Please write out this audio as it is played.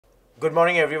Good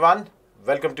morning everyone.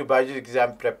 Welcome to Byjus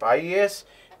Exam Prep IAS.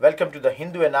 Welcome to the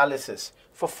Hindu analysis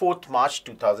for 4th March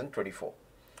 2024.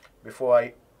 Before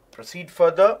I proceed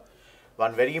further,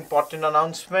 one very important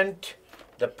announcement.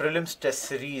 The prelims test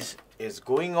series is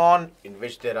going on, in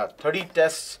which there are 30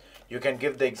 tests. You can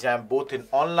give the exam both in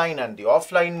online and the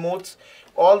offline modes.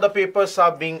 All the papers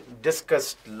are being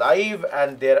discussed live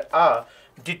and there are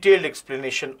detailed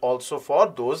explanation also for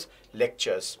those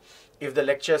lectures. If the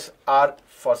lectures are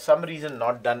for some reason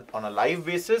not done on a live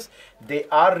basis, they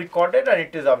are recorded and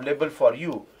it is available for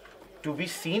you to be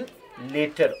seen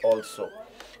later also.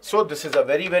 So this is a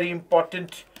very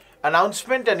important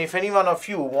announcement, and if any one of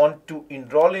you want to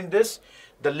enroll in this,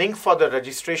 the link for the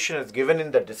registration is given in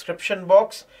the description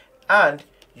box and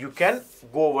you can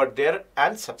go over there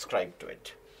and subscribe to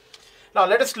it. Now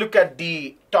let us look at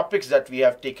the topics that we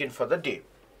have taken for the day.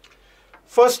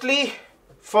 First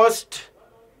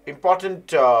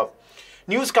important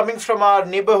news coming from our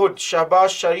neighborhood. Shehbaz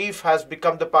Sharif has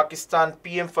become the Pakistan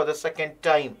PM for the second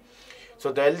time.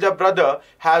 So the elder brother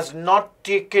has not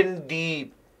taken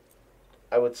the,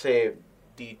 I would say,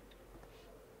 the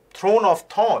throne of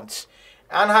thorns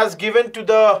and has given to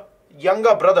the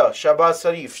younger brother Shehbaz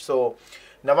Sharif. So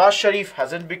Nawaz Sharif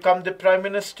hasn't become the Prime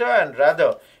Minister, and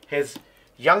rather his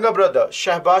younger brother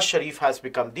Shehbaz Sharif has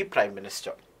become the Prime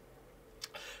Minister.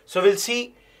 So we'll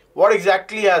see what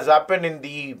exactly has happened in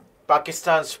the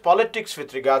Pakistan's politics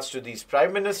with regards to these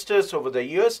prime ministers over the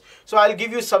years. So I'll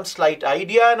give you some slight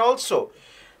idea, and also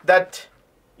that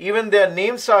even their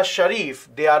names are Sharif,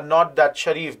 they are not that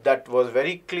Sharif. That was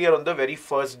very clear on the very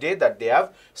first day that they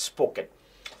have spoken.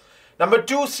 Number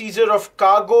 2, seizure of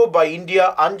cargo by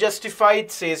India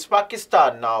unjustified, says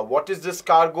Pakistan. Now, what is this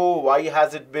cargo? Why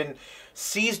has it been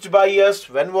seized by us?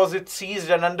 When was it seized,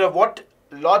 and under what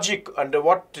logic, under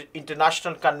what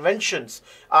international conventions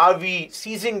are we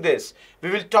seizing this? We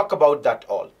will talk about that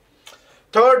all.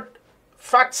 Third,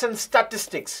 facts and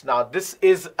statistics. Now this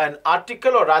is an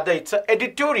article, or rather it's an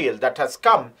editorial that has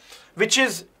come, which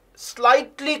is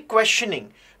slightly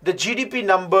questioning the GDP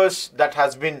numbers that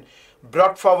has been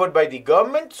brought forward by the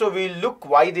government. So we'll look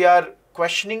why they are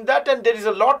questioning that, and there is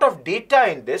a lot of data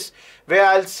in this where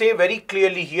I'll say very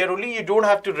clearly here only, you don't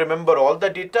have to remember all the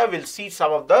data. We'll see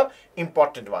some of the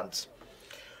important ones.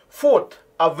 Fourth,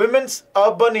 a Women's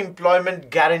Urban Employment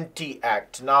Guarantee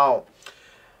Act. Now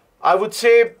I would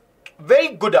say very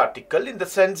good article in the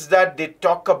sense that they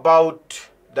talk about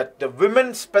that the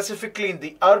women specifically in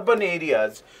the urban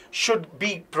areas should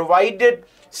be provided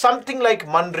something like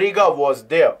Manrega was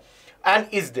there and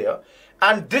is there,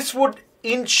 and this would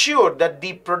ensure that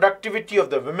the productivity of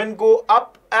the women go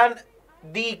up and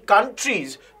the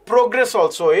country's progress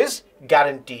also is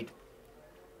guaranteed.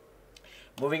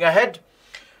 Moving ahead,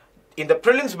 in the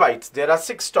Prelims Bytes, there are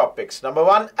 6 topics. Number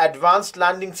 1, advanced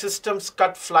landing systems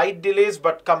cut flight delays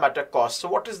but come at a cost. So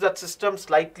what is that system?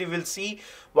 Slightly we'll see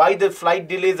why the flight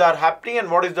delays are happening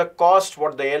and what is the cost,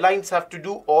 what the airlines have to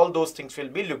do. All those things will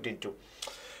be looked into.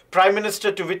 Prime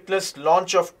Minister to witness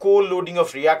launch of coal loading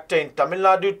of reactor in Tamil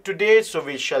Nadu today. So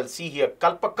we shall see here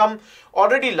Kalpakam.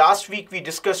 Already last week we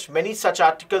discussed many such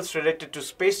articles related to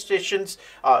space stations,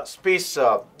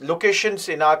 locations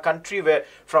in our country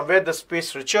from where the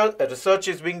space research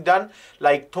is being done.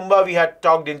 Like Thumba we had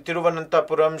talked, in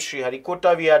Tiruvananthapuram,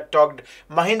 Sriharikota we had talked,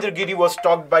 Mahendragiri was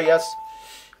talked by us.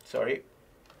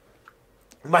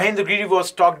 Mahendragiri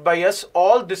was talked by us.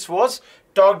 All this was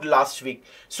talked last week.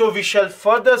 So we shall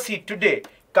further see today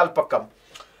Kalpakam.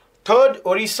 Third,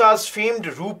 Odisha's famed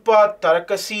Rupa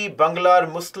Tarakasi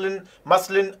Banglar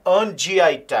muslin earned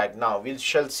GI tag. Now we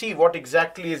shall see what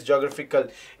exactly is geographical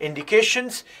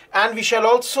indications, and we shall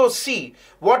also see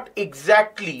what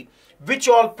exactly which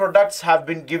all products have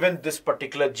been given this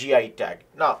particular GI tag.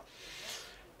 Now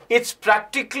it's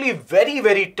practically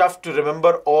very tough to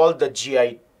remember all the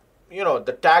GI,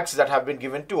 the tags that have been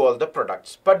given to all the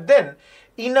products. But then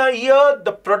in a year,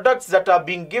 the products that are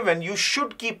being given, you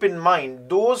should keep in mind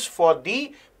those for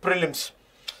the prelims.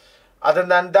 Other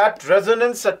than that,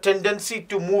 resonance, a tendency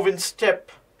to move in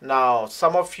step. Now,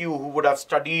 some of you who would have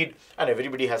studied, and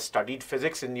everybody has studied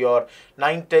physics in your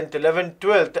 9th, 10th, 11th,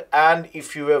 12th, and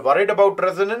if you were worried about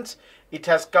resonance, it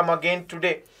has come again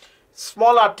today.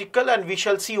 Small article, and we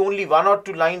shall see only 1 or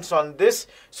 2 lines on this,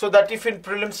 so that if in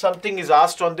prelims something is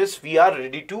asked on this, we are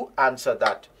ready to answer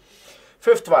that.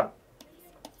 Fifth one,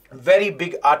 very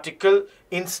big article.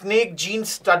 In snake gene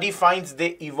study finds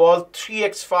they evolve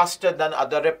 3x faster than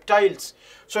other reptiles.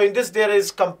 So in this there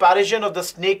is comparison of the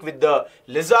snake with the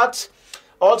lizards.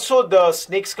 Also the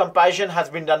snake's comparison has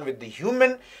been done with the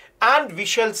human, and we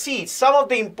shall see some of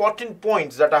the important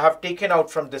points that I have taken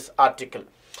out from this article.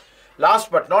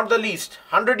 Last but not the least,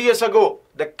 100 years ago,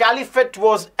 the caliphate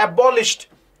was abolished.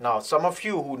 Now, some of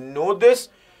you who know this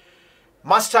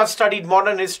must have studied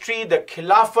modern history, the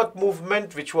Khilafat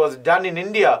movement which was done in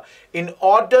India in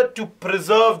order to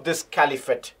preserve this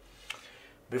caliphate.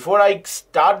 Before I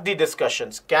start the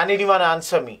discussions, can anyone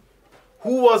answer me?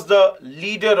 Who was the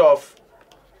leader of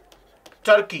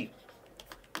Turkey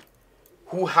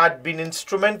who had been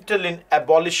instrumental in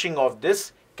abolishing of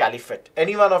this caliphate?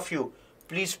 Any one of you,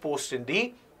 please post in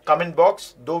the comment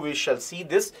box, though we shall see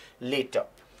this later.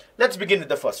 Let's begin with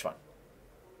the first one.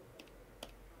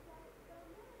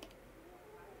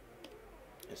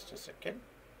 Just a second.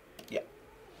 Yeah.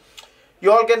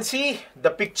 You all can see the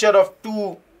picture of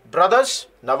two brothers,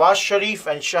 Nawaz Sharif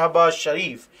and Shehbaz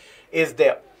Sharif is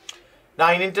there.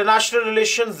 Now in international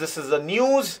relations, this is the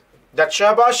news that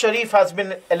Shehbaz Sharif has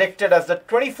been elected as the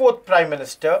 24th Prime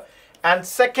Minister and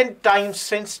second time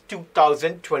since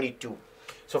 2022.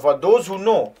 So for those who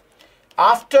know,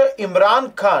 after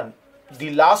Imran Khan,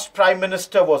 the last Prime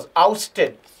Minister, was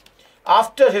ousted,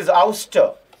 after his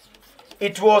ouster,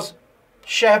 it was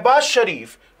Shehbaz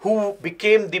Sharif who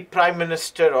became the Prime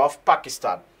Minister of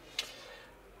Pakistan.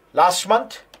 Last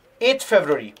month, 8th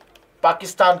February,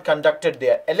 Pakistan conducted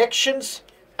their elections,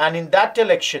 and in that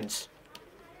elections,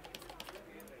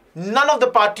 none of the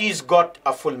parties got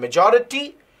a full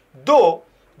majority, though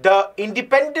the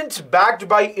independents backed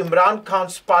by Imran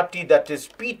Khan's party, that is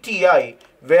PTI,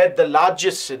 were the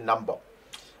largest in number.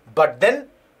 But then,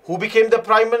 who became the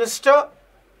Prime Minister?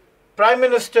 Prime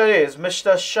Minister is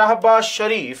Mr. Shehbaz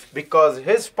Sharif, because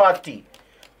his party,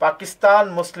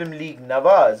 Pakistan Muslim League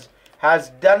Nawaz, has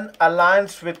done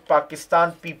alliance with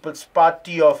Pakistan People's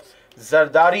Party of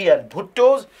Zardari and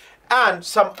Bhutto's and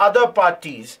some other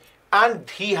parties, and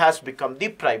he has become the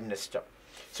Prime Minister.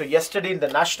 So yesterday in the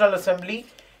National Assembly,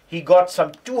 he got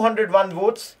some 201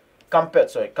 votes compared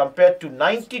to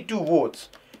 92 votes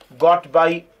got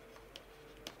by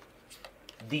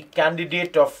the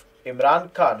candidate of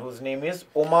Imran Khan, whose name is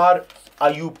Omar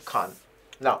Ayub Khan.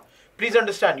 Now, please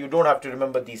understand, you don't have to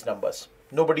remember these numbers.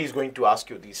 Nobody is going to ask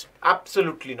you these.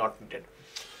 Absolutely not needed.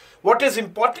 What is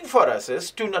important for us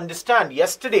is to understand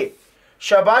yesterday,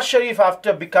 Shehbaz Sharif,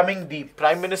 after becoming the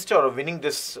Prime Minister or winning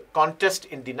this contest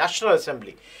in the National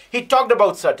Assembly, he talked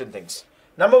about certain things.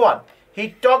 Number one,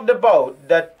 he talked about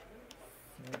that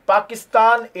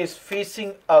Pakistan is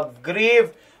facing a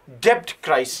grave debt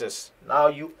crisis. Now,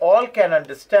 you all can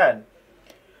understand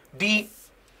the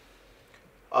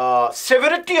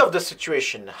severity of the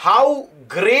situation. How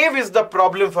grave is the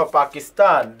problem for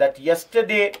Pakistan that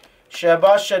yesterday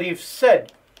Shehbaz Sharif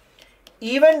said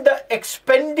even the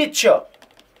expenditure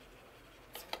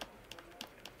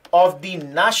of the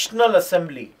National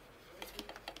Assembly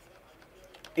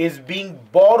is being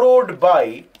borrowed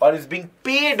by or is being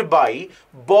paid by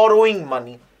borrowing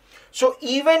money. So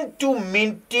even to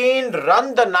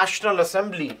run the National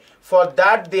Assembly, for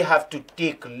that they have to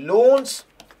take loans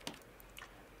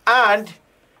and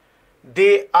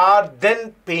they are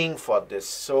then paying for this.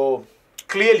 So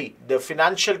clearly the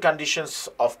financial conditions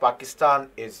of Pakistan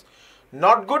is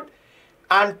not good,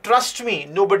 and trust me,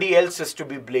 nobody else is to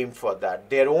be blamed for that.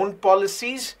 Their own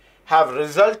policies have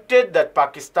resulted that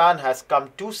Pakistan has come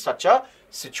to such a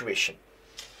situation.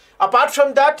 Apart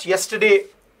from that, yesterday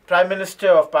Prime Minister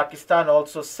of Pakistan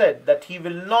also said that he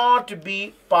will not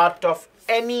be part of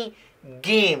any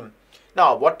game.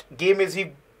 Now, what game is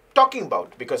he talking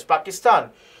about? Because Pakistan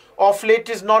of late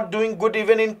is not doing good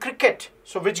even in cricket.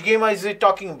 So which game is he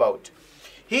talking about?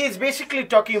 He is basically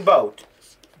talking about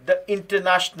the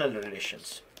international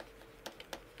relations.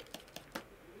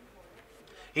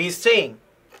 He is saying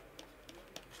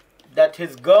that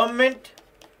his government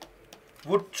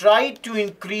would try to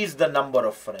increase the number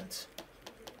of friends.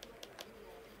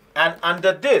 And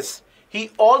under this,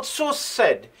 he also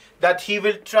said that he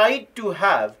will try to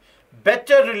have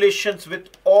better relations with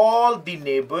all the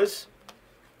neighbors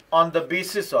on the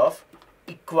basis of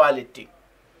equality.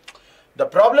 The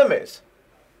problem is,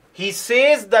 he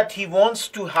says that he wants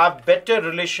to have better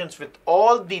relations with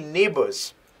all the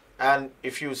neighbors, and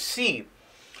if you see,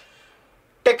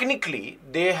 technically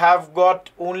they have got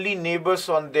only neighbors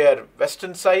on their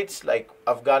western sides like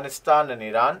Afghanistan and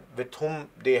Iran, with whom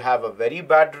they have a very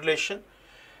bad relation,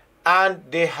 and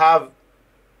they have,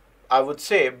 I would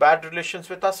say, bad relations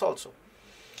with us also.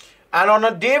 And on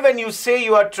a day when you say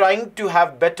you are trying to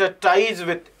have better ties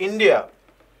with India,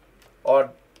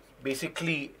 or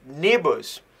basically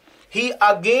neighbors, he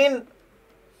again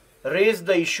raised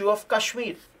the issue of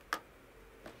Kashmir.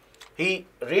 He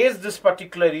raised this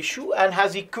particular issue and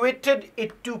has equated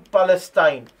it to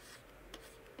Palestine.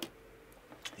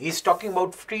 He is talking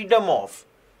about freedom of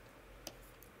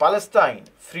Palestine,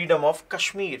 freedom of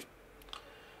Kashmir.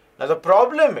 Now the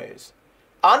problem is,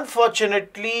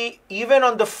 unfortunately, even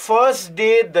on the first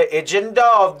day, the agenda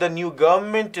of the new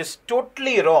government is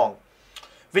totally wrong,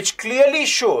 which clearly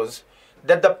shows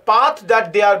that the path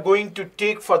that they are going to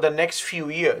take for the next few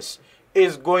years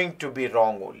is going to be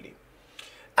wrong only.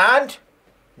 And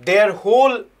their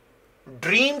whole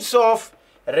dreams of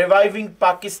reviving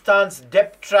Pakistan's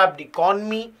debt-trapped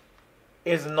economy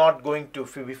is not going to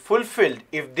be fulfilled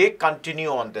if they continue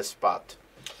on this path.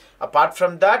 Apart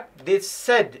from that, they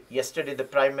said yesterday, the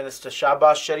Prime Minister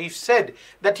Shehbaz Sharif said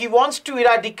that he wants to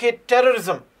eradicate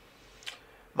terrorism.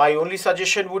 My only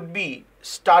suggestion would be,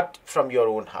 start from your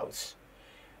own house.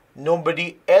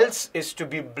 Nobody else is to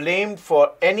be blamed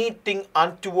for anything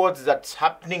untoward that's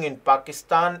happening in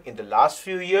Pakistan in the last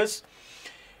few years.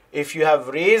 If you have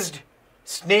raised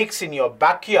snakes in your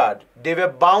backyard, they were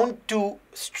bound to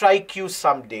strike you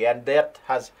someday, and that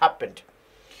has happened.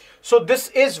 So this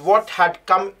is what had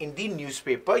come in the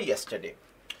newspaper yesterday.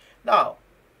 Now,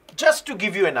 just to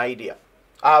give you an idea,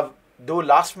 though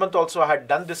last month also I had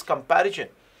done this comparison,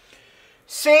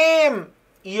 same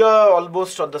year,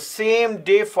 almost on the same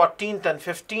day, 14th and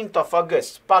 15th of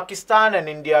August, Pakistan and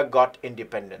India got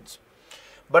independence.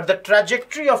 But the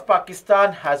trajectory of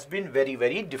Pakistan has been very,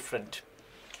 very different.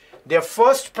 Their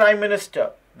first Prime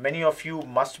Minister, many of you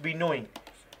must be knowing,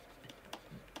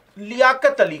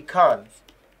 Liaquat Ali Khan,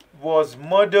 was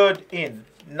murdered in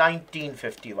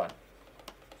 1951.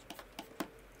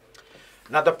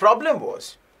 Now the problem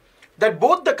was that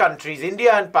both the countries,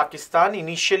 India and Pakistan,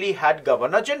 initially had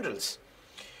Governor Generals.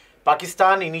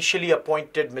 Pakistan initially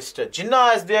appointed Mr.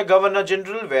 Jinnah as their Governor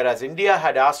General, whereas India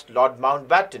had asked Lord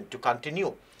Mountbatten to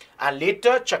continue. And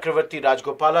later, Chakravarti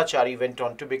Rajgopalachari went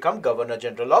on to become Governor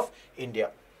General of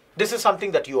India. This is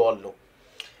something that you all know.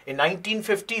 In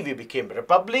 1950, we became a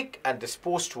republic and this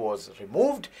post was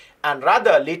removed. And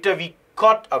rather, later we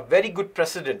got a very good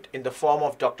president in the form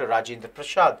of Dr. Rajendra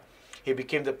Prasad. He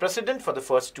became the president for the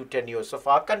first 10 years of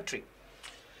our country.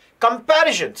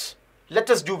 Comparisons,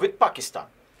 let us do with Pakistan.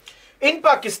 In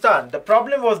Pakistan, the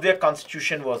problem was their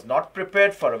constitution was not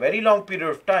prepared for a very long period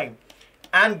of time,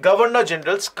 and Governor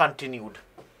Generals continued.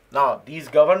 Now, these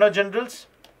Governor Generals,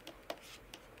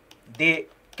 they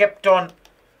kept on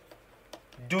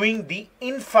doing the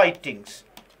infightings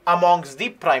amongst the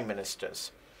Prime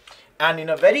Ministers. And in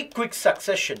a very quick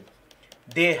succession,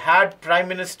 they had Prime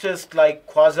Ministers like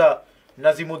Khwaja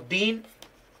Nazimuddin,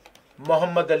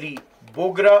 Muhammad Ali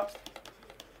Bogra,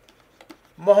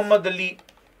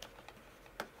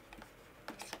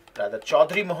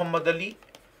 Chaudhry Muhammad Ali,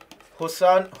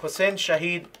 Hussain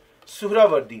Shahid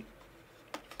Suhrawardi,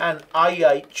 and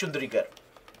I. Chundrigar.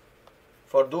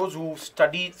 For those who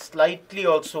study slightly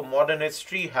also modern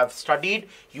history, have studied,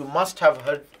 you must have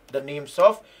heard the names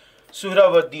of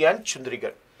Suhrawardi and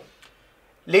Chundrigar.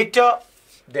 Later,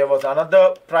 there was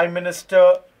another Prime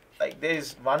Minister, like there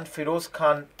is one Firoz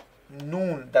Khan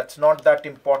Noon, that's not that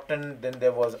important. Then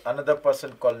there was another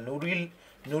person called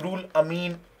Nurul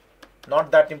Amin,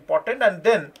 not that important. And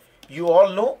then you all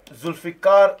know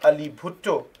Zulfikar Ali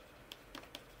Bhutto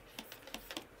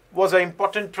was an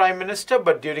important Prime Minister,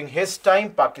 but during his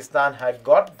time, Pakistan had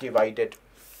got divided.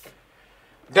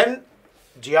 Then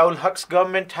Ziaul Haq's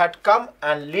government had come,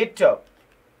 and later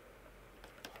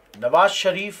Nawaz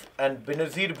Sharif and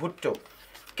Benazir Bhutto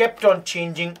kept on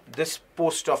changing this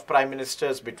post of Prime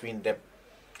Ministers between them.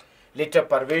 Later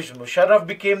Parvez Musharraf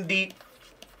became the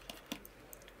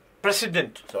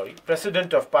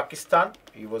President of Pakistan.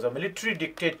 He was a military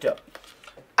dictator,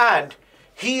 and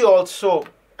he also,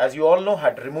 as you all know,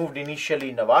 had removed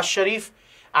initially Nawaz Sharif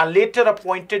and later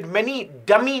appointed many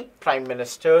dummy Prime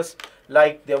Ministers,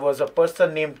 like there was a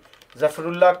person named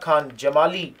Zafarullah Khan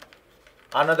Jamali.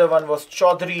 Another one was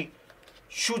Chaudhry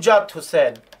Shujat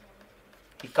Hussain.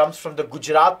 He comes from the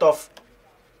Gujarat of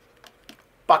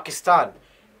Pakistan.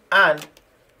 And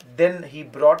then he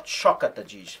brought Shaukat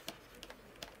Aziz.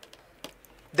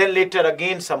 Then later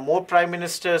again some more Prime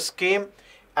Ministers came.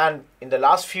 And in the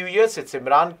last few years, it's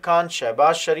Imran Khan,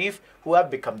 Shehbaz Sharif who have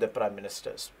become the Prime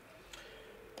Ministers.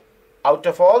 Out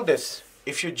of all this,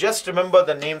 if you just remember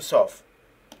the names of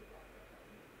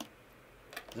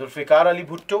Zulfikar Ali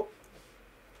Bhutto,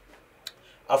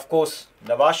 of course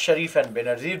Nawaz Sharif and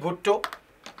Benazir Bhutto,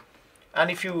 and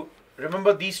if you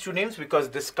remember these two names, because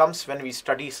this comes when we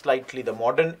study slightly the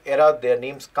modern era, their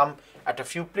names come at a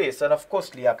few places, and of course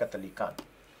Liaquat Ali Khan.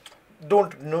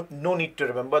 No need to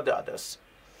remember the others.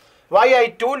 Why I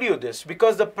told you this?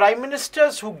 Because the Prime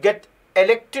Ministers who get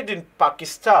elected in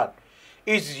Pakistan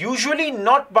is usually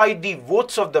not by the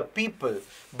votes of the people,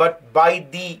 but by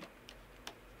the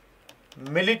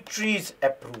military's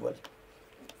approval.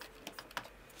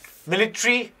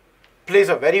 Military plays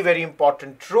a very, very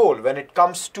important role when it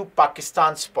comes to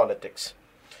Pakistan's politics.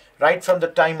 Right from the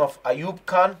time of Ayub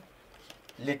Khan,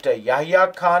 later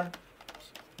Yahya Khan,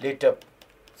 later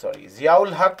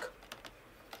Ziaul Haq,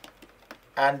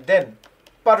 and then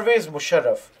Pervez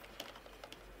Musharraf.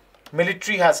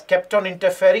 Military has kept on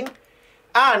interfering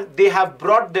and they have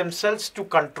brought themselves to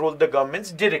control the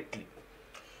governments directly.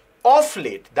 Of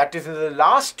late, that is in the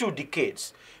last 2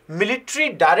 decades,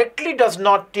 military directly does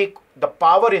not take the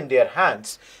power in their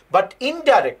hands, but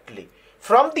indirectly,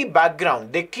 from the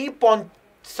background, they keep on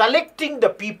selecting the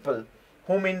people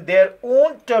whom in their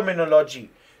own terminology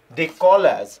they call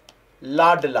as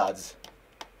ladlas,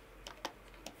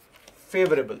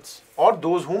 favorables, or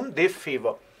those whom they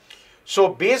favor. So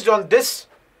based on this,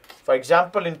 for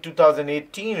example, in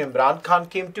 2018, Imran Khan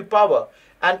came to power,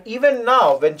 and even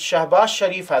now when Shehbaz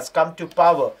Sharif has come to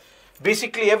power,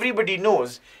 basically everybody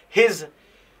knows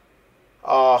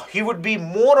he would be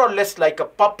more or less like a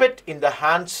puppet in the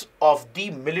hands of the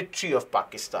military of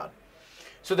Pakistan.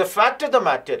 So the fact of the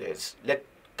matter is, let's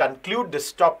conclude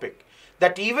this topic,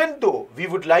 that even though we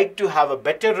would like to have a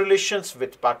better relations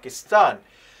with Pakistan,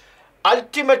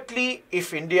 ultimately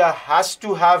if India has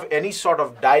to have any sort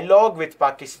of dialogue with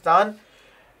Pakistan,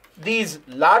 these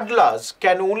ladlas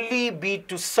can only be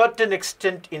to certain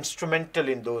extent instrumental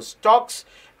in those talks,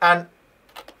 and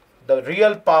the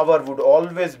real power would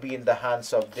always be in the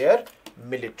hands of their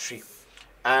military.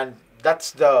 And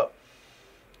that's the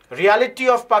reality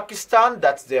of Pakistan,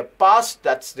 that's their past,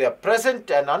 that's their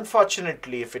present, and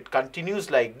unfortunately if it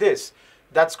continues like this,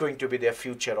 that's going to be their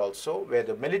future also, where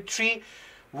the military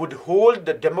would hold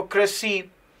the democracy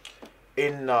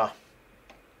in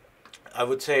I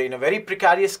would say in a very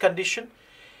precarious condition.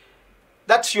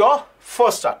 That's your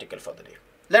first article for the day.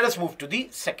 Let us move to the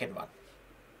second one.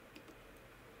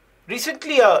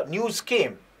 Recently a news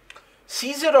came,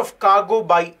 seizure of cargo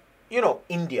by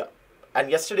India, and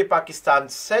yesterday Pakistan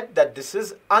said that this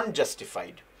is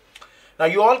unjustified. Now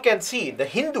you all can see the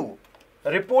Hindu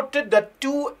reported that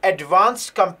 2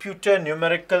 advanced computer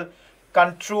numerical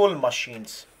control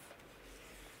machines,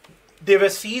 they were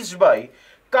seized by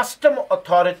custom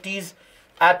authorities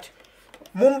at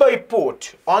Mumbai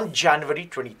port on January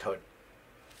 23rd.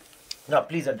 Now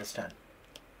please understand,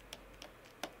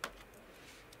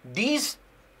 these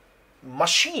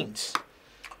machines,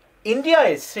 India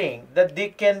is saying that they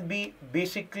can be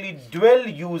basically dual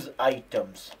use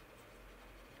items.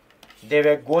 They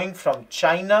were going from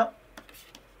China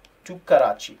to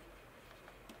Karachi.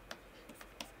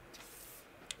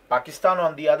 Pakistan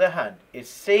on the other hand is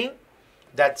saying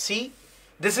that, see,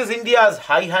 this is India's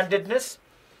high-handedness.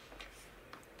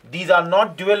 These are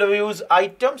not dual use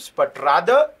items, but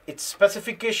rather its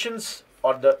specifications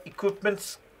or the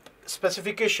equipment's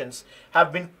specifications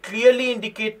have been clearly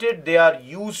indicated they are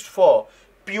used for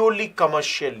purely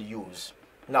commercial use.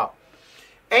 Now,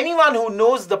 anyone who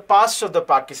knows the past of the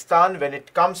Pakistan when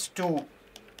it comes to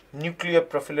nuclear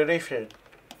proliferation,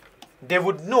 they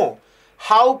would know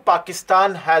how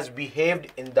Pakistan has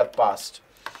behaved in the past.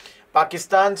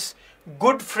 Pakistan's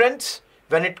good friends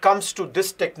when it comes to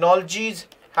this technologies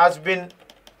has been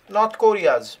North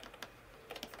Korea's.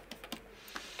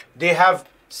 They have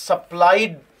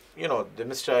supplied, the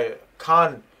Mr.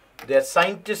 Khan, their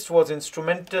scientist was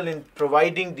instrumental in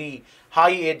providing the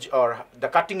high edge or the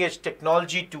cutting edge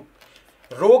technology to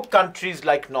rogue countries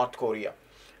like North Korea.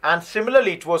 And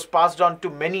similarly, it was passed on to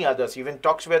many others. Even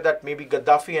talks were that maybe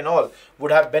Gaddafi and all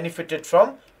would have benefited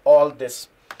from all this.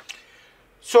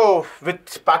 So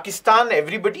with Pakistan,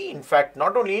 everybody, in fact,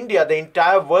 not only India, the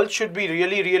entire world should be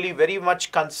really, really very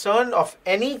much concerned of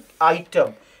any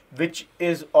item which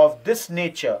is of this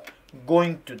nature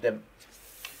going to them.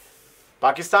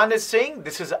 Pakistan is saying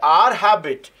this is our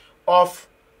habit of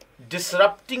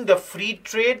disrupting the free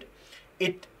trade.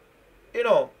 It,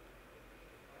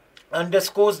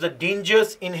 underscores the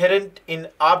dangers inherent in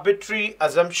arbitrary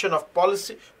assumption of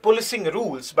policing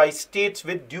rules by states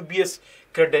with dubious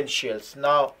credentials.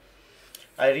 Now,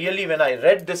 when I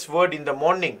read this word in the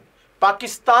morning,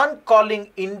 Pakistan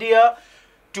calling India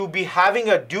to be having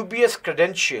a dubious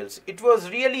credentials, it was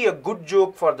really a good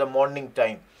joke for the morning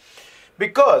time,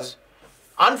 because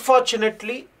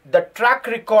unfortunately the track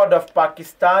record of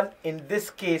Pakistan in this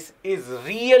case is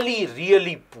really,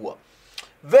 really poor.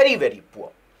 Very, very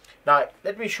poor. Now,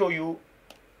 let me show you.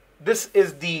 This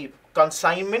is the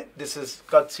consignment. This is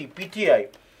courtesy PTI.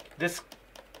 This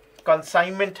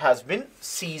consignment has been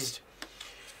seized.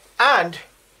 And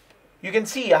you can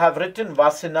see I have written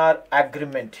Wassenaar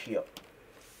agreement here.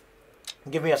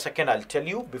 Give me a second, I'll tell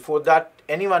you. Before that,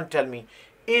 anyone tell me,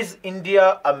 is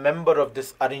India a member of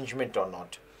this arrangement or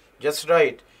not? Just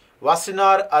write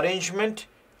Wassenaar arrangement,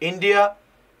 India,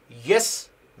 yes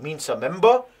means a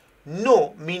member,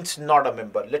 no means not a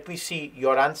member. Let me see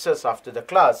your answers after the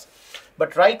class.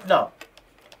 But right now,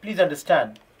 please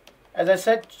understand, as I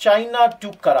said, China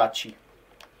to Karachi.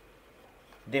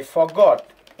 They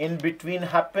forgot in between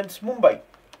happens Mumbai.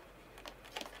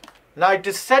 Now it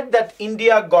is said that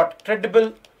India got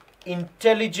credible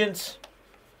intelligence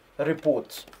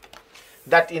reports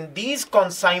that in these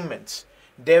consignments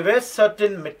there were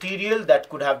certain material that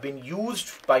could have been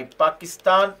used by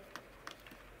Pakistan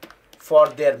for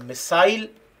their missile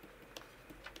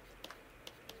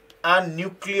and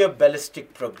nuclear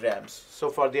ballistic programs. So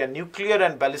for their nuclear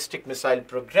and ballistic missile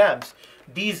programs,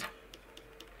 these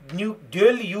new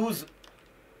dual use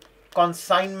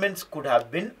consignments could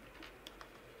have been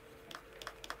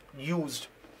used.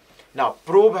 Now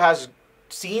probe has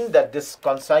seen that this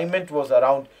consignment was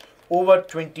around over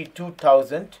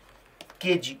 22,000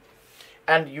 kg,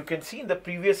 and you can see in the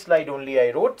previous slide only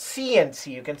I wrote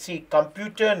CNC. You can see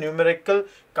computer numerical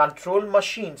control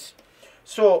machines.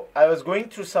 So I was going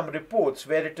through some reports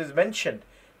where it is mentioned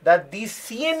that these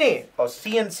CNA or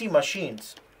CNC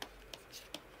machines,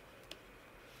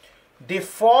 they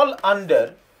fall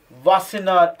under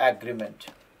Wassenaar Agreement.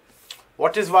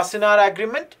 What is Wassenaar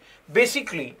Agreement?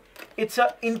 Basically, it's an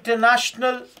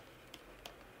international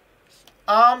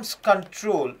arms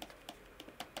control,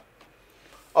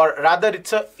 or rather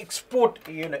it's a export,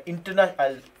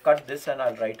 I'll cut this and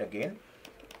I'll write again.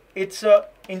 It's a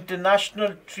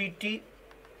international treaty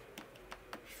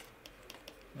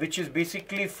which is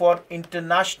basically for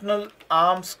international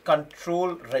arms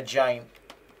control regime.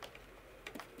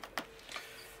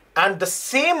 And the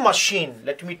same machine,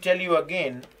 let me tell you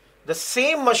again, the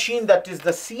same machine that is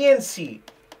the CNC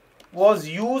was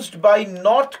used by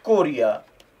North Korea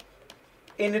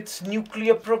in its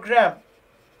nuclear program.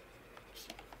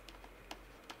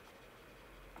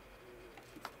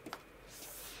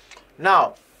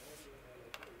 Now,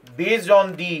 based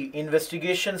on the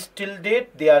investigations till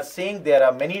date, they are saying there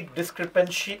are many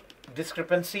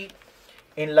discrepancy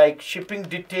in like shipping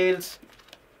details,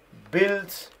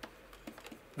 bills,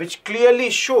 which clearly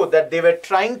show that they were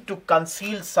trying to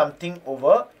conceal something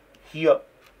over here.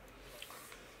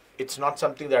 It's not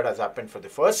something that has happened for the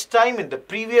first time. In the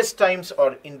previous times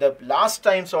or in the last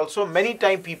times also, many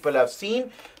times people have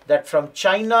seen that from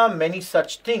China, many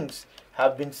such things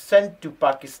have been sent to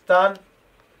Pakistan,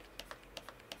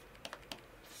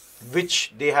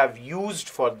 which they have used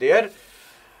for their,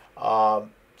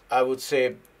 I would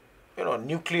say,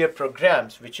 nuclear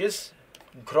programs, which is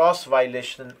gross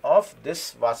violation of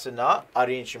this Wassenaar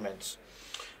arrangements.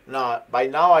 Now, by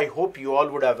now, I hope you all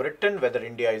would have written whether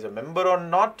India is a member or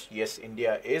not. Yes,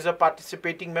 India is a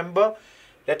participating member.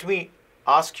 Let me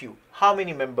ask you, how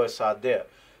many members are there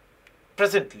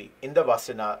presently in the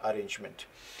Wassenaar arrangement?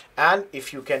 And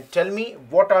if you can tell me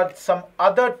what are some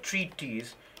other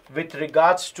treaties with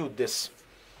regards to this,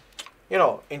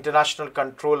 international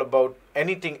control about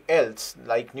anything else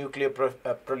like nuclear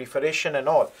proliferation and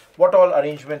all. What all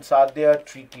arrangements are there,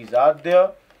 treaties are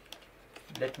there?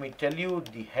 Let me tell you,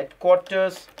 the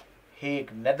headquarters,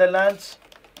 Hague, Netherlands,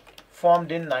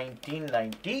 formed in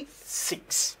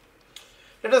 1996.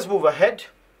 Let us move ahead.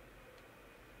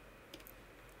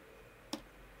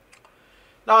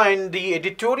 Now in the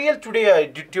editorial today, our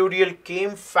editorial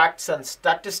came facts and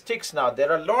statistics. Now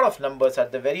there are a lot of numbers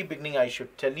at the very beginning, I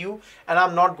should tell you, and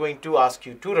I'm not going to ask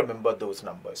you to remember those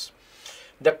numbers.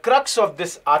 The crux of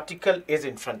this article is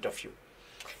in front of you.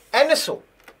 NSO.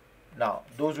 Now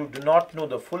those who do not know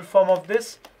the full form of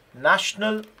this,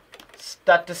 National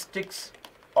Statistics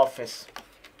Office.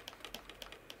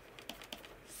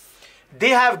 They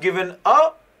have given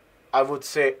a, I would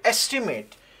say,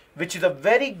 estimate, which is a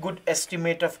very good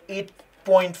estimate of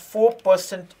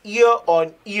 8.4%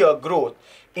 year-on-year growth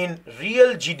in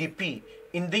real GDP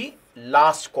in the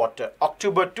last quarter,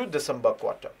 October to December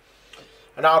quarter.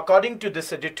 Now, according to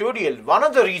this editorial, one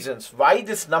of the reasons why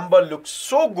this number looks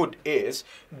so good is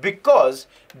because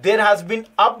there has been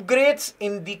upgrades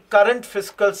in the current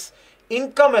fiscal's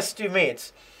income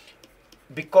estimates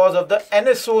because of the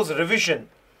NSO's revision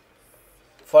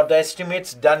for the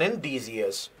estimates done in these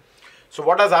years. So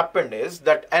what has happened is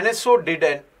that NSO did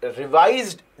a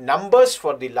revised numbers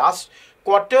for the last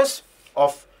quarters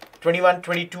of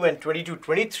 21-22 and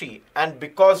 22-23, and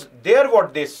because there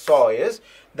what they saw is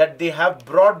that they have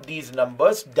brought these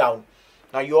numbers down.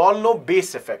 Now you all know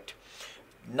base effect.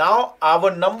 Now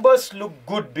our numbers look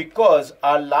good because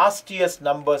our last year's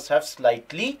numbers have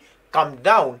slightly come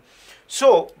down.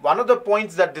 So one of the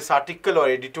points that this article or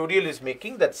editorial is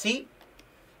making, that see,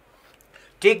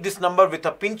 take this number with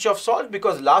a pinch of salt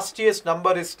because last year's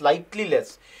number is slightly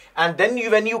less And then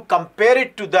when you compare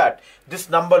it to that, this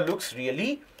number looks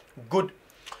really good.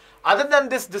 Other than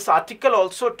this, this article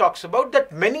also talks about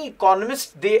that many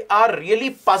economists, they are really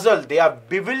puzzled, they are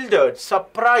bewildered,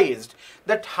 surprised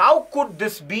that how could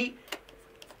this be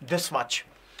this much?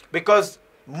 Because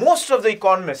most of the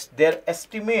economists, their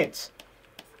estimates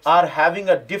are having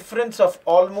a difference of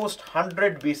almost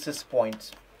 100 basis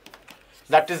points.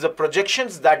 That is the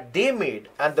projections that they made,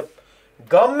 and the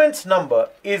government's number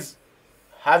is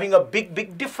having a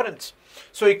big difference.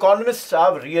 So economists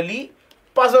are really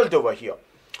puzzled over here.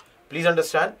 Please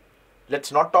understand,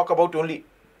 let's not talk about only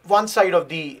one side of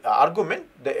the argument.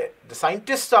 The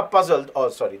scientists are puzzled,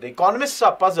 or sorry, the economists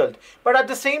are puzzled, but at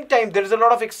the same time there is a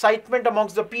lot of excitement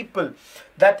amongst the people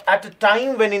that at a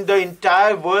time when in the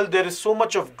entire world there is so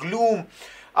much of gloom,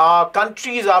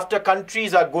 countries after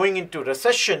countries are going into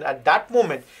recession, at that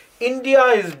moment India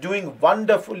is doing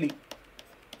wonderfully.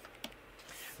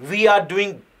 We are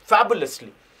doing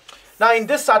fabulously. Now in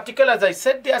this article, as I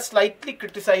said, they are slightly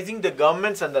criticizing the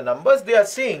governments and the numbers. They are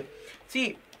saying,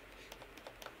 see,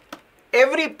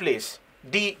 every place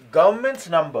the government's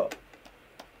number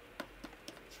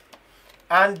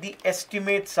and the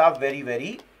estimates are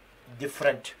very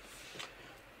different.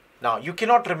 Now you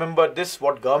cannot remember this,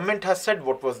 what government has said,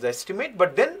 what was the estimate,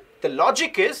 but then the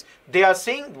logic is they are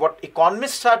saying what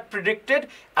economists had predicted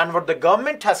and what the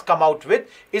government has come out with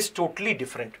is totally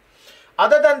different.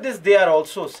 Other than this, they are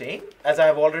also saying, as I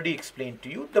have already explained to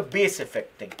you, the base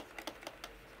effect thing.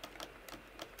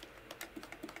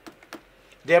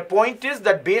 Their point is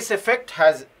that base effect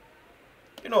has,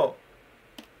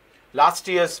 last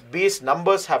year's base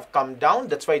numbers have come down.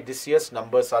 That's why this year's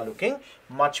numbers are looking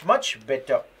much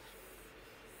better.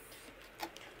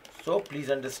 So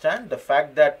please understand the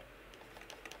fact that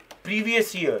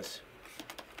previous years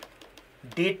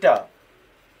data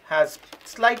has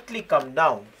slightly come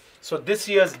down. So this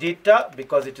year's data,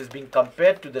 because it is being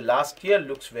compared to the last year,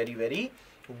 looks very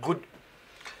good.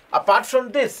 Apart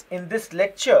from this, in this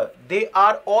lecture, they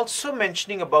are also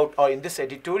mentioning about, or in this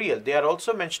editorial, they are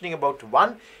also mentioning about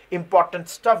one important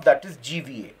stuff, that is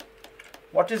GVA.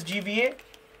 What is GVA?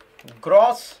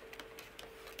 Gross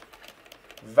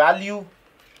value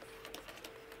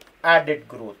added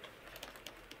growth.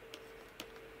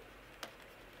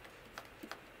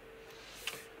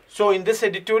 So in this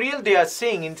editorial, they are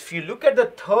saying, if you look at the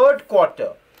third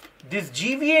quarter, this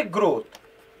GVA growth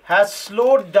has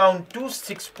slowed down to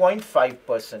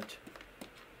 6.5%.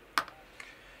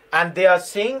 And they are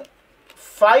saying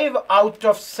 5 out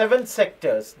of 7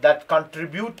 sectors that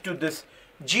contribute to this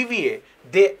GVA,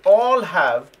 they all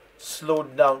have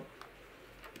slowed down.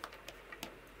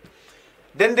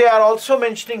 Then they are also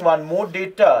mentioning one more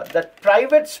data, that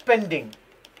private spending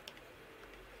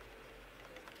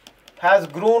has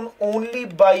grown only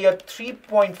by a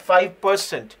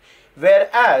 3.5%,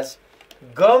 whereas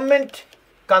government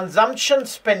consumption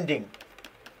spending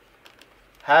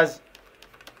has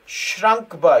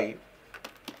shrunk by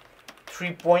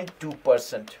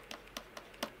 3.2%.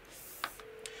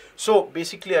 So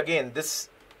basically again, this,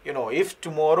 if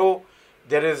tomorrow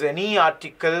there is any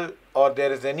article or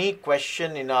there is any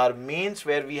question in our mains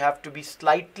where we have to be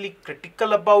slightly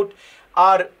critical about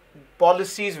our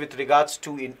policies with regards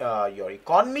to your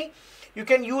economy, you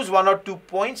can use 1 or 2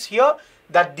 points here,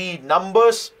 that the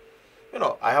numbers,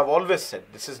 I have always said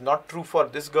this is not true for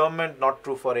this government, not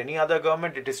true for any other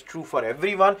government, it is true for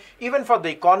everyone, even for the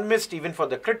economists, even for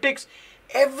the critics.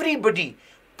 Everybody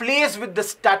plays with the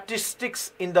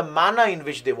statistics in the manner in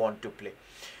which they want to play.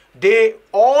 They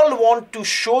all want to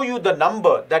show you the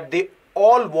number that they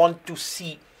all want to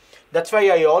see. That's why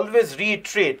I always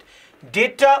reiterate,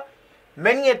 data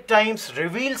many a times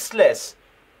reveals less,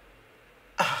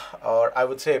 or I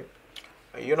would say,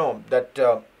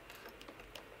 that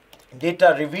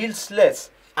data reveals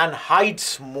less and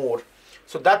hides more.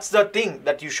 So that's the thing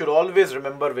that you should always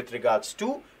remember with regards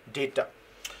to data.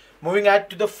 Moving on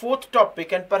to the fourth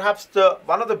topic, and perhaps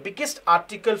one of the biggest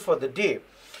article for the day.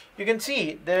 You can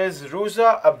see there is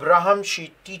Rosa Abraham.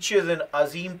 She teaches in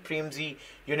Azim Premji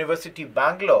University,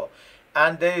 Bangalore.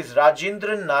 And there is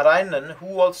Rajendran Narayanan,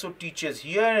 who also teaches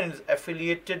here and is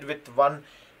affiliated with one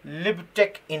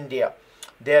LibTech India.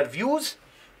 Their views,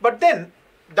 but then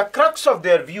the crux of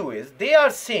their view is they are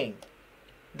saying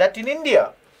that in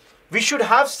India we should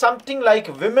have something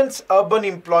like Women's Urban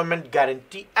Employment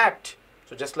Guarantee Act.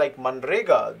 So just like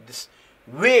Manrega, this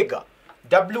WEGA,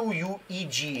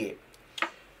 WUEGA.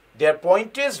 Their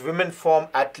point is women form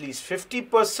at least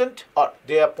 50%, or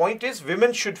their point is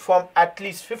women should form at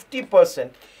least 50%,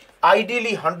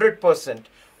 ideally 100%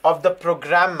 of the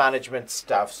program management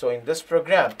staff. So in this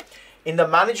program, in the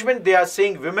management, they are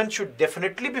saying women should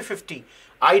definitely be 50.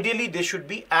 Ideally, they should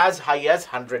be as high as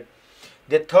 100.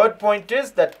 The third point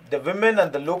is that the women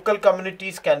and the local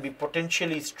communities can be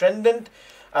potentially strengthen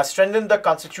the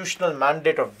constitutional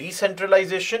mandate of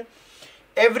decentralization.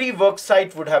 Every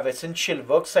worksite would have essential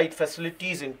worksite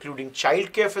facilities, including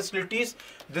childcare facilities.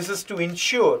 This is to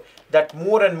ensure that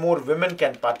more and more women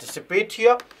can participate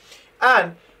here.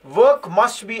 And work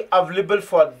must be available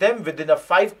for them within a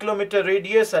 5-kilometer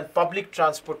radius, and public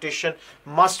transportation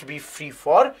must be free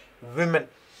for women.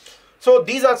 So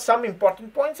these are some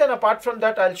important points, and apart from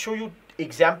that, I'll show you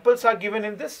examples are given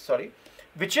in this,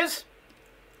 which is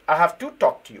I have to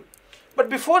talk to you. But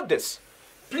before this,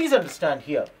 please understand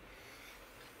here,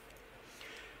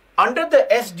 under the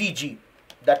SDG,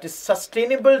 that is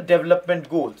Sustainable Development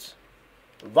Goals,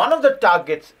 one of the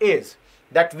targets is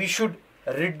that we should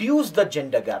reduce the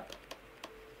gender gap.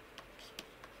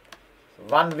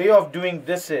 One way of doing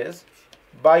this is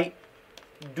by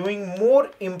doing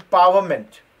more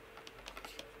empowerment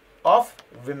of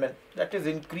women, that is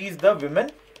increase the women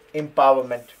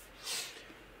empowerment.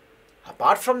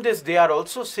 Apart from this, they are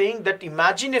also saying that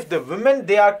imagine if the women,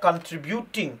 they are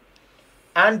contributing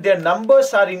and their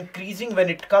numbers are increasing when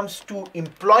it comes to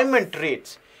employment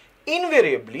rates.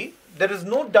 Invariably, there is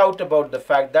no doubt about the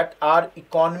fact that our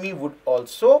economy would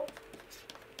also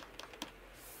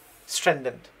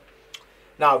strengthen.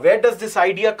 Now, where does this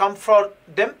idea come from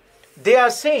them? They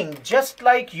are saying, just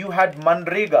like you had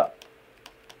Manrega,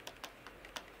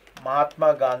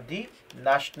 Mahatma Gandhi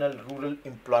National Rural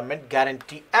Employment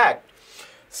Guarantee Act,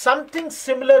 something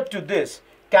similar to this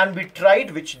can be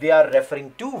tried, which they are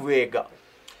referring to Vega.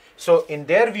 So in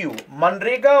their view,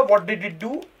 Manrega, what did it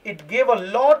do? It gave a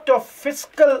lot of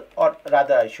fiscal, or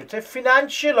rather I should say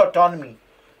financial autonomy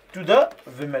to the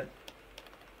women.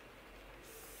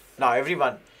 Now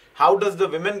everyone, how does the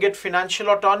women get financial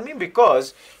autonomy?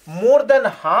 Because more than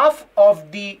half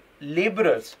of the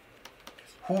laborers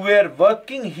who were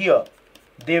working here,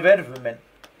 they were women.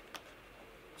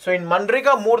 So in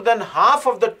Manrega, more than half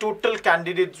of the total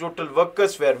candidates, total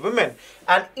workers were women,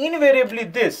 and invariably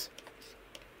this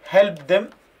helped them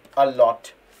a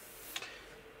lot.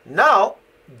 Now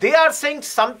they are saying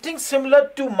something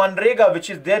similar to Manrega, which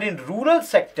is there in rural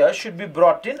sector, should be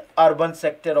brought in urban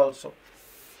sector also.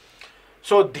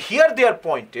 So here their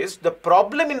point is, the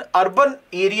problem in urban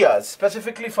areas,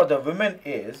 specifically for the women,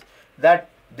 is that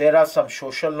there are some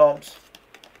social norms,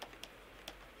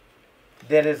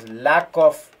 there is lack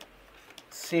of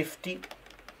safety,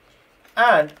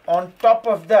 and on top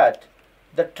of that,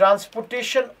 the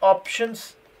transportation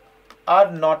options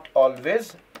are not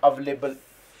always available.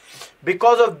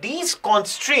 Because of these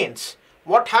constraints,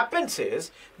 what happens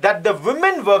is that the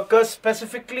women workers,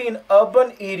 specifically in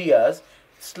urban areas,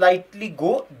 slightly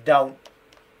go down.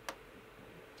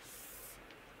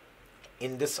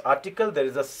 In this article, there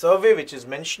is a survey which is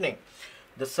mentioning.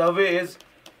 The survey is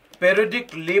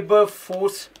Periodic Labor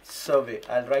Force Survey.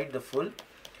 I'll write the full.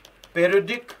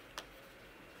 Periodic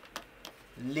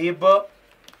Labor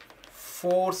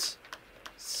Force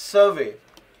Survey.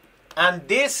 And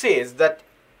they says that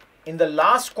in the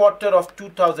last quarter of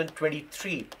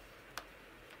 2023,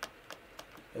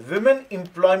 women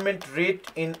employment rate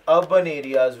in urban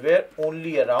areas were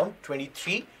only around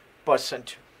 23%.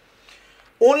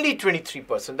 Only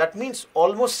 23%. That means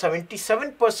almost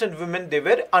 77% women, they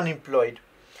were unemployed.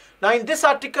 Now in this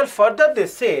article further they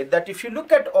say that if you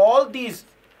look at all these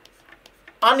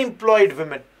unemployed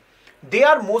women, they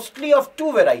are mostly of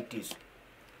two varieties.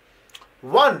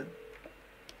 One,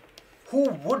 who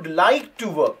would like to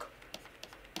work.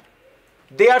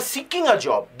 They are seeking a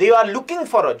job. They are looking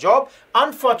for a job.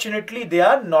 Unfortunately, they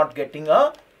are not getting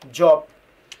a job.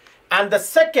 And the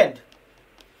second,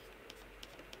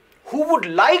 who would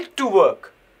like to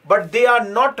work, but they are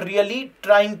not really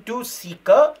trying to seek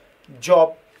a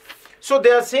job. So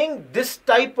they are saying this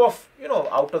type of,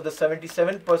 out of the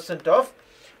 77% of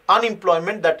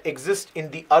unemployment that exists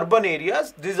in the urban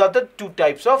areas, these are the two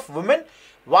types of women.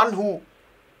 One who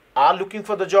are looking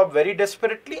for the job very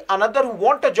desperately, another who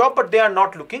want a job but they are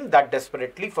not looking that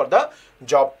desperately for the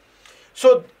job.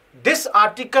 So this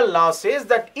article now says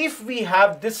that if we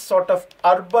have this sort of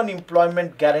urban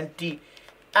employment guarantee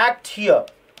act here,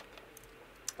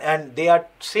 and they are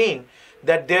saying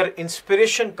that their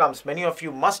inspiration comes, many of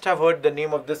you must have heard the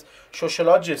name of this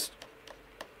sociologist,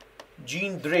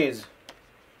 Jean Drèze.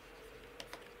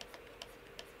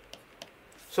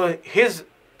 So his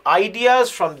ideas,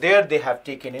 from there they have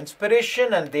taken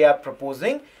inspiration and they are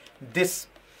proposing this.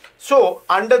 So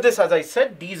under this, as I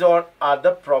said, these are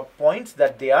the points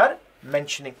that they are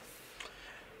mentioning.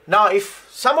 Now if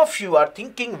some of you are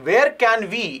thinking, where can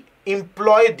we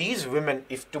employ these women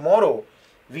if tomorrow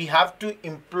we have to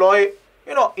employ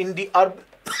in the urban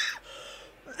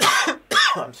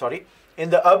I'm sorry, in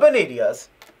the urban areas,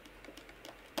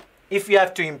 if we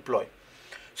have to employ.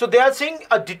 So they are saying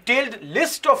a detailed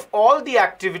list of all the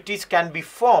activities can be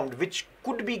formed which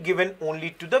could be given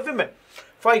only to the women.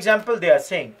 For example, they are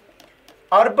saying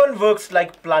urban works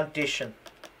like plantation,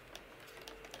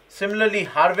 similarly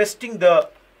harvesting the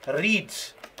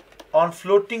reeds on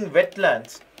floating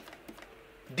wetlands.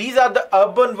 These are the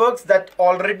urban works that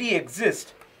already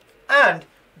exist and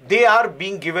they are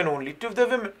being given only to the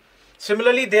women.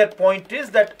 Similarly, their point is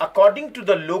that according to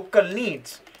the local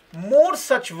needs, more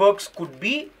such works could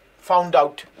be found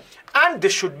out and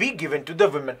this should be given to the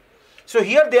women. So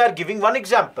here they are giving one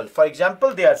example. For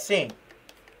example, they are saying,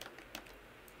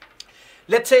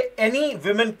 let's say any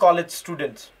women college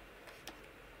students,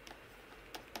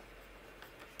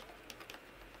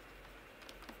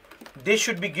 they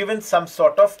should be given some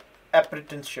sort of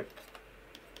apprenticeship.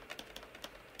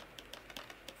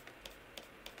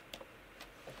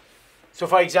 So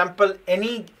for example,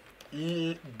 any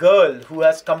girl who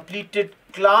has completed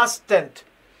class 10th,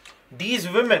 these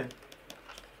women,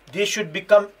 they should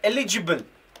become eligible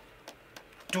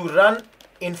to run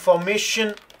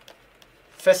information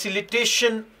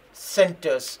facilitation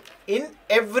centers in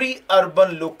every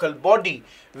urban local body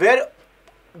where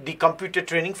the computer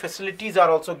training facilities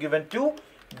are also given to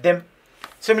them.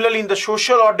 Similarly, in the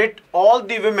social audit, all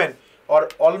the women or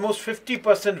almost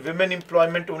 50% women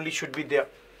employment only should be there.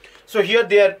 So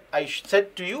here I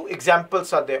said to you,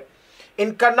 examples are there.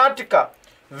 In Karnataka,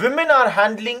 women are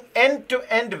handling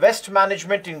end-to-end waste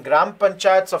management in Gram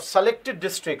Panchayats of selected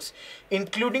districts,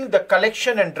 including the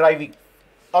collection and driving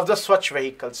of the Swachh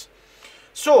vehicles.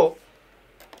 So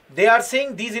they are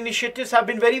saying these initiatives have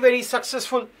been very, very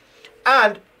successful.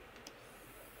 And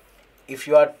if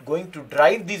you are going to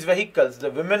drive these vehicles, the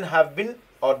women have been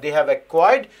or they have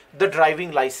acquired the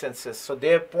driving licenses. So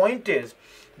their point is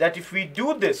that if we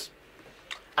do this,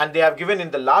 and they have given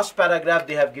in the last paragraph,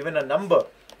 they have given a number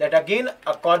that again,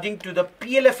 according to the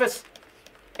PLFS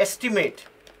estimate,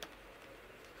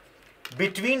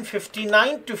 between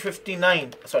 15 to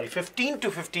 59,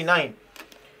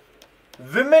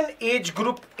 women age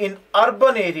group in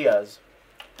urban areas,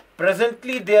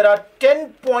 presently there are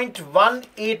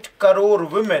 10.18 crore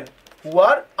women who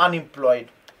are unemployed.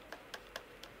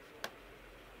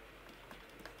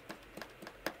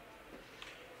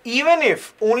 Even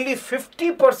if only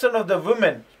 50% of the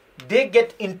women, they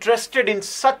get interested in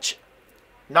such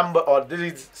number or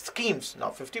these schemes. Now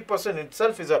 50%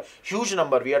 itself is a huge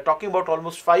number. We are talking about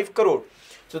almost 5 crore.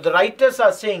 So the writers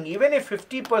are saying even if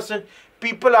 50%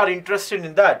 people are interested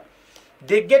in that,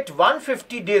 they get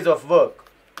 150 days of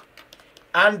work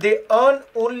and they earn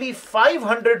only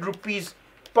 500 rupees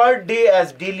per day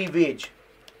as daily wage.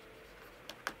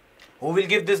 Who will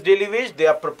give this daily wage? They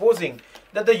are proposing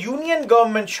that the union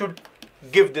government should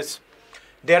give this.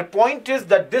 Their point is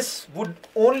that this would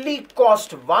only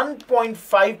cost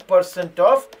 1.5%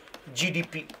 of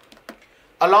GDP.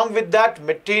 Along with that,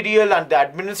 material and the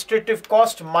administrative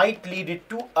cost might lead it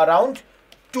to around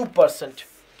 2%.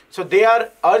 So they are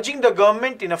urging the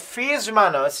government in a phased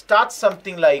manner, start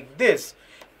something like this,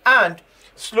 and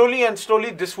slowly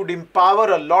this would empower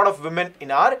a lot of women in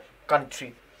our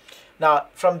country. Now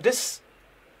from this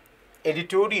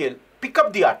editorial, pick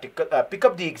up the article, pick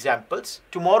up the examples.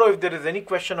 Tomorrow, if there is any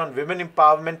question on women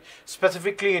empowerment,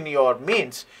 specifically in your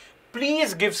mains,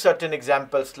 please give certain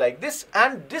examples like this.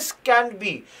 And this can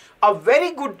be a very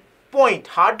good point.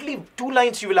 Hardly 2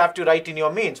 lines you will have to write in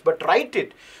your mains, but write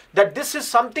it that this is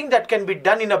something that can be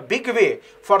done in a big way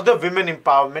for the women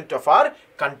empowerment of our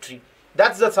country.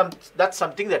 That's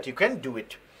something that you can do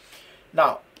it.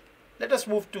 Now, let us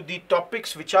move to the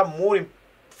topics which are more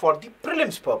for the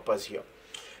prelims purpose here.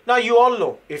 Now you all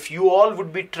know, if you all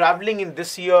would be traveling in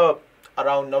this year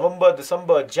around November,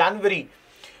 December, January,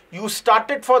 you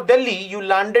started for Delhi, you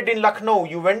landed in Lucknow,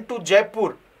 you went to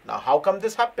Jaipur. Now how come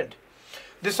this happened?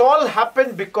 This all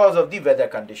happened because of the weather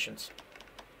conditions.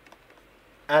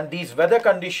 And these weather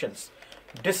conditions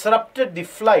disrupted the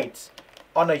flights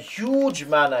on a huge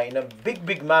manner, in a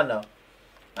big manner.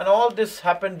 And all this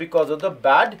happened because of the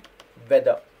bad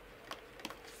weather.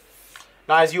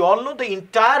 Now, as you all know, the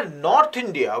entire North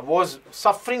India was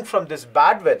suffering from this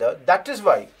bad weather. That is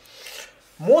why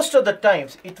most of the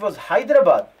times it was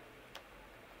Hyderabad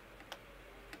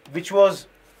which was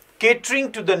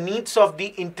catering to the needs of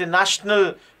the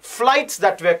international flights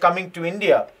that were coming to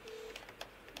India.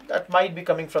 That might be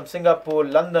coming from Singapore,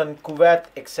 London, Kuwait,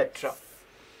 etc.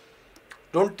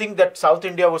 Don't think that South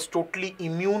India was totally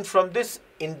immune from this.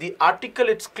 In the article,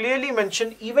 it's clearly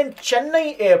mentioned even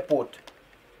Chennai airport,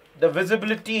 the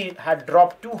visibility had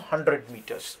dropped to 100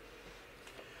 meters.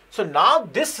 So now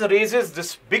this raises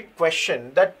this big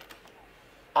question that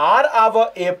are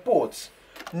our airports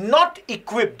not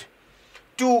equipped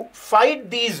to fight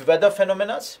these weather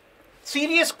phenomena?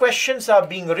 Serious questions are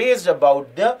being raised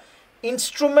about the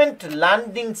Instrument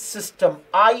Landing System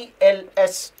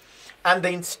ILS and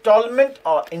the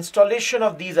installation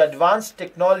of these advanced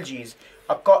technologies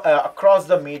across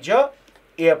the major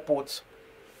airports.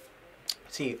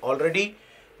 See, already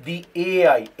the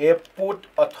AAI, Airport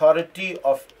Authority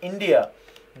of India,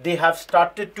 they have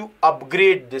started to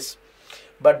upgrade this.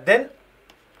 But then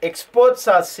experts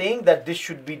are saying that this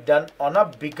should be done on a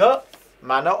bigger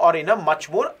manner or in a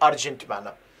much more urgent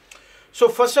manner. So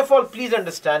first of all, please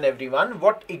understand everyone,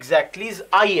 what exactly is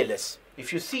ILS?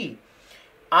 If you see,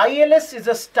 ILS is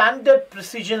a standard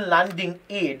precision landing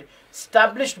aid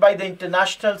established by the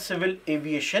International Civil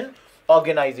Aviation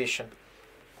Organization.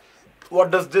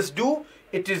 What does this do?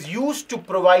 It is used to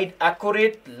provide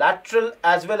accurate lateral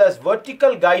as well as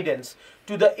vertical guidance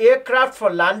to the aircraft for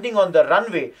landing on the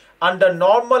runway under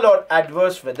normal or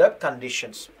adverse weather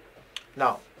conditions.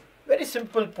 Now, very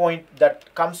simple point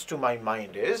that comes to my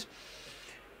mind is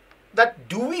that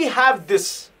do we have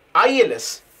this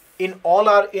ILS in all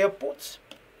our airports?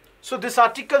 So this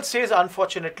article says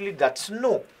unfortunately that's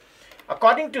no.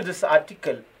 According to this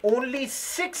article, only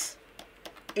 6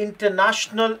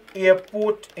 international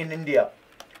airports in India.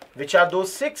 Which are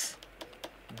those 6?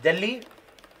 Delhi,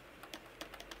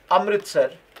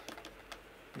 Amritsar,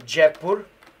 Jaipur,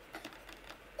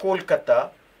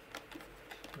 Kolkata,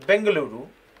 Bengaluru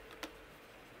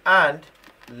and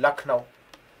Lucknow.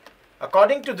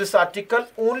 According to this article,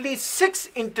 only 6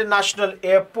 international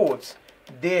airports,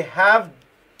 they have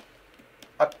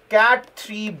a Cat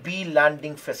 3B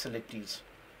landing facilities.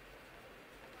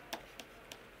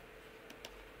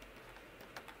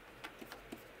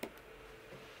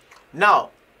 Now,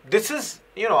 this is,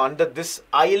 under this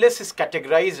ILS is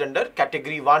categorized under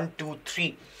category 1, 2,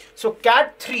 3. So,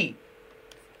 Cat 3,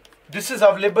 this is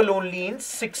available only in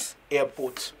 6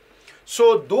 airports.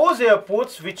 So, those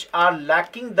airports which are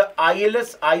lacking the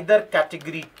ILS either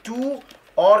category 2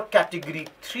 or category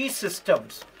 3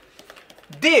 systems,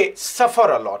 they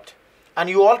suffer a lot. And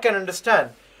you all can understand,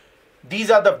 these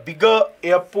are the bigger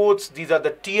airports, these are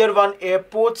the tier 1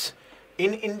 airports.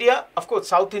 In India, of course,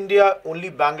 South India, only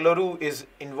Bangalore is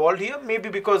involved here. Maybe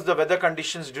because the weather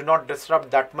conditions do not disrupt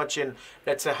that much in,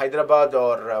 let's say, Hyderabad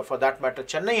or for that matter,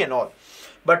 Chennai and all.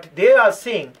 But they are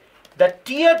saying that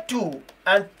tier 2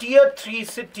 and tier 3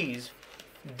 cities,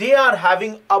 they are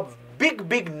having a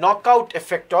big knockout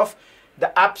effect of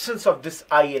the absence of this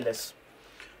ILS.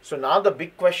 So now the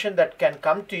big question that can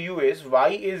come to you is, why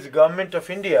is Government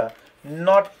of India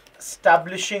not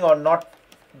establishing or not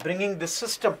bringing this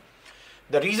system?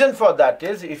 The reason for that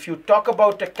is, if you talk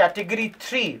about a category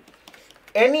 3,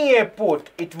 any airport,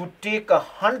 it would take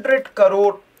 100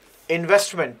 crore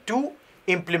investment to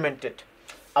implement it.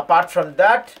 Apart from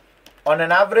that, on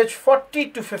an average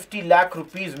 40 to 50 lakh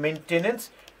rupees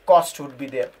maintenance cost would be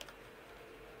there.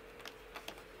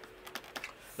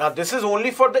 Now this is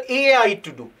only for the AAI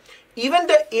to do. Even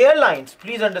the airlines,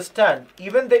 please understand,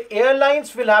 even the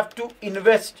airlines will have to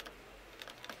invest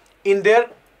in their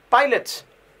pilots,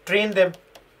 train them,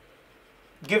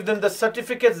 give them the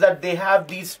certificates that they have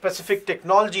these specific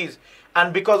technologies,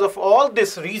 and because of all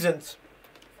these reasons,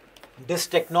 this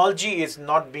technology is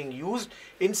not being used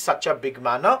in such a big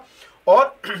manner,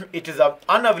 or it is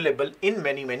unavailable in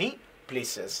many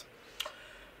places.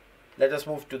 Let us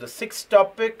move to the 6th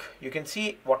topic. You can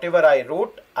see whatever I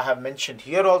wrote, I have mentioned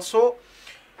here also.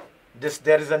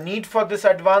 There is a need for this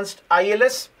advanced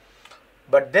ILS,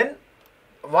 but then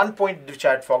one point which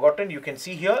I had forgotten, you can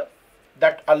see here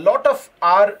that a lot of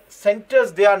our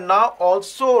centers, they are now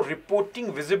also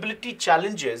reporting visibility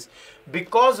challenges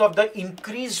because of the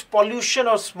increased pollution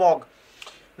or smog.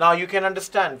 Now you can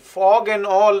understand, fog and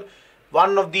all,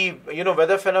 one of the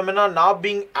weather phenomena now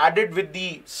being added with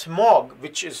the smog,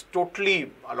 which is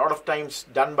totally a lot of times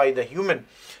done by the human.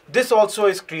 This also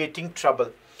is creating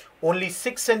trouble. Only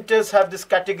 6 centers have this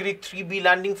category 3B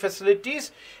landing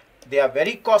facilities. They are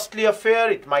very costly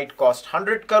affair. It might cost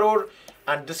 100 crore,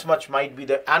 and this much might be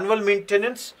the annual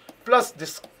maintenance, plus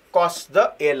this costs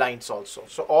the airlines also.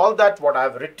 So all that what I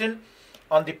have written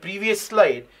on the previous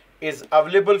slide is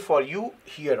available for you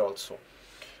here also.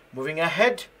 Moving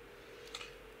ahead,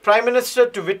 Prime Minister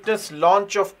to witness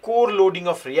launch of core loading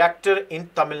of reactor in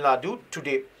Tamil Nadu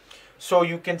today. So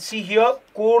you can see here,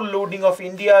 core loading of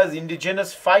India's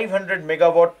indigenous 500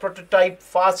 megawatt prototype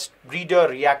fast breeder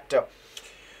reactor.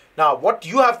 Now what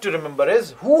you have to remember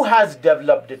is who has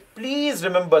developed it. Please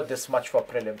remember this much for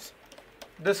prelims.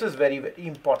 This is very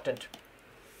important.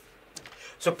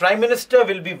 So Prime Minister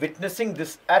will be witnessing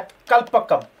this at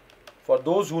Kalpakkam. For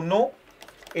those who know,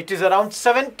 it is around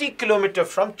 70 kilometers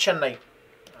from Chennai.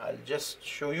 I'll just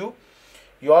show you.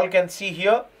 You all can see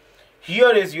here.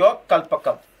 Here is your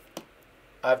Kalpakkam.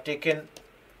 I've taken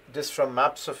this from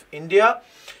Maps of India,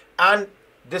 and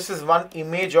this is one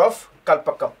image of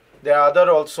Kalpakkam. There are other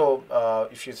also,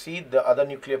 if you see, the other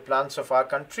nuclear plants of our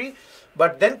country.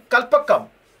 But then Kalpakkam,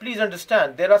 please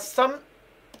understand, there are some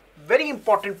very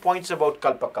important points about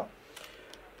Kalpakkam.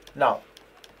 Now,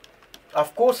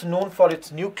 of course, known for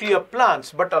its nuclear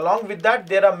plants, but along with that,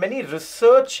 there are many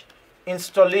research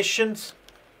installations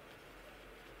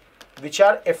which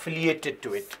are affiliated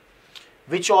to it.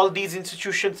 Which all these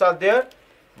institutions are there?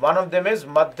 One of them is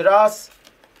Madras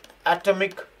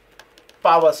Atomic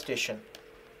Power Station.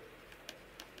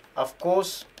 Of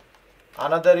course,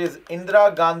 another is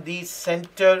Indira Gandhi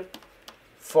Center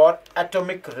for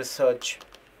Atomic Research.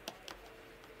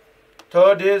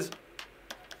 Third is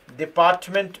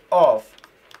Department of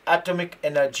Atomic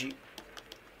Energy.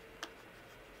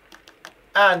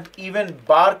 And even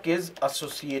BARC is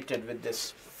associated with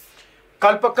this.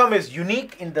 Kalpakkam is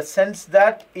unique in the sense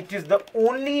that it is the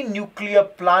only nuclear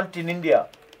plant in India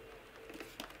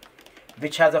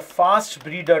which has a fast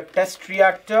breeder test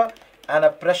reactor and a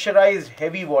pressurized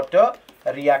heavy water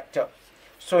reactor.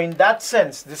 So in that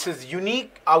sense, this is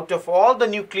unique out of all the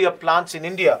nuclear plants in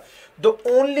India, the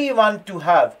only one to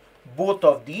have both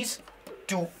of these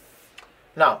two.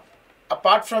 Now,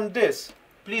 apart from this,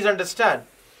 please understand,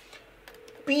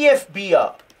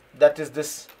 PFBR, that is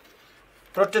this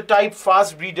prototype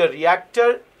fast breeder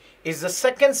reactor, is the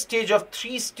second stage of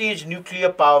three-stage nuclear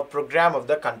power program of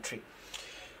the country.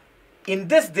 In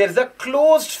this, there is a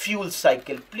closed fuel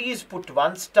cycle. Please put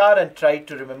 1 star and try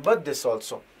to remember this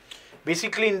also.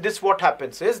 Basically, in this, what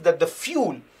happens is that the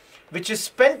fuel which is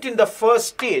spent in the first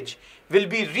stage will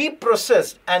be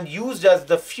reprocessed and used as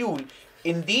the fuel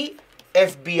in the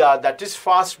FBR, that is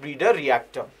fast breeder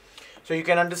reactor. So you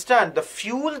can understand the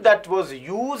fuel that was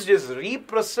used is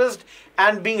reprocessed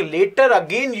and being later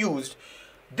again used.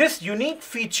 This unique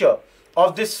feature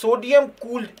of this sodium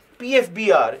cooled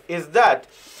PFBR is that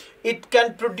it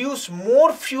can produce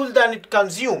more fuel than it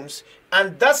consumes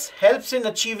and thus helps in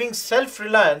achieving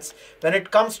self-reliance when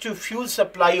it comes to fuel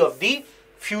supply of the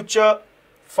future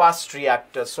fast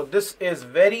reactors. So this is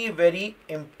very, very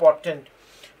important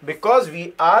because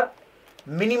we are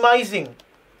minimizing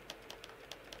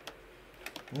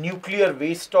nuclear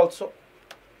waste also.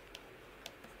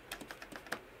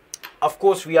 Of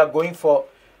course, we are going for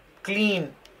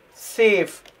clean,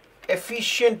 safe,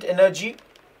 efficient energy,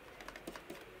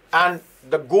 and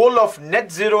the goal of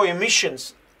net zero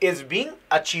emissions is being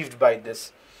achieved by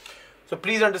this. So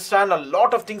please understand, a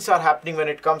lot of things are happening when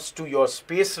it comes to your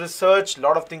space research, a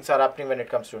lot of things are happening when it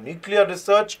comes to nuclear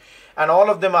research, and all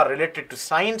of them are related to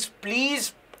science.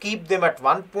 Please keep them at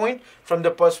one point from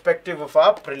the perspective of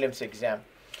our prelims exam.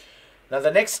 Now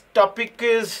the next topic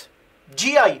is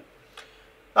GI.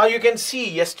 Now you can see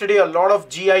yesterday a lot of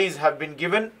GIs have been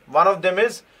given. One of them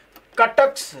is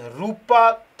Cuttack's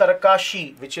Rupa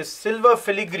Tarakashi, which is silver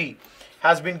filigree,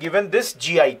 has been given this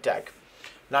GI tag.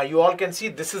 Now you all can see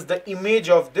this is the image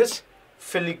of this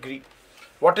filigree.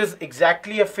 What is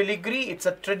exactly a filigree? It's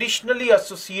a traditionally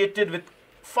associated with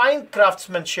fine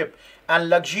craftsmanship and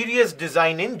luxurious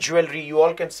design in jewelry. You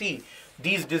all can see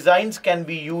these designs can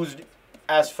be used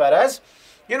as far as,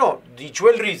 you know, the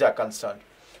jewelries are concerned.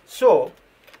 So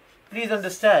please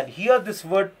understand, here this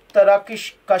word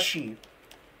Tarakashi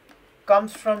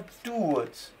comes from two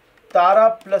words,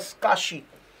 Tara plus Kashi.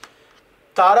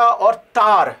 Tara or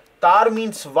Tar. Tar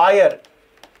means wire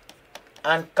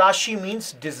and Kashi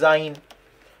means design.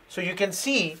 So you can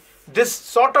see this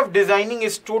sort of designing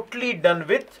is totally done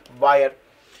with wire.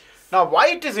 Now why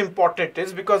it is important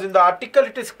is because in the article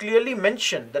it is clearly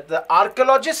mentioned that the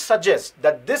archaeologists suggest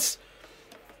that this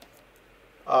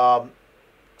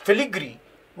filigree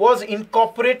was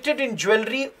incorporated in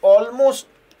jewelry almost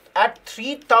at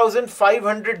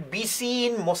 3500 BC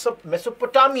in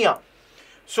Mesopotamia.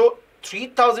 So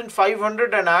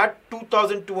 3500 and add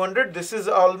 2200, this is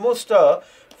almost a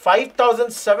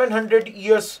 5700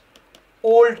 years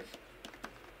old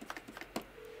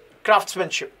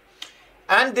craftsmanship.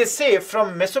 And they say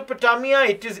from Mesopotamia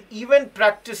it is even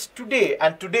practiced today,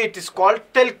 and today it is called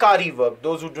Telkari work.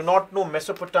 Those who do not know,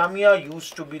 Mesopotamia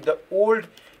used to be the old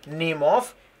name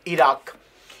of Iraq.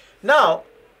 Now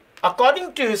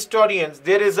according to historians,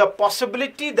 there is a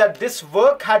possibility that this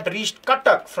work had reached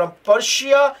Cuttack from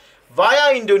Persia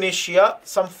via Indonesia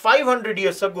some 500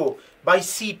 years ago by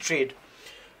sea trade.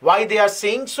 Why they are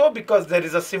saying so? Because there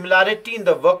is a similarity in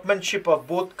the workmanship of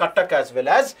both Cuttack as well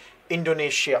as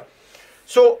Indonesia.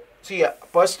 So, see,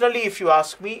 personally, if you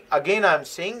ask me, again, I'm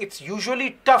saying it's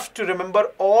usually tough to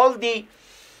remember all the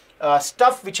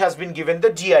stuff which has been given the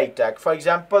GI tag. For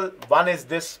example, one is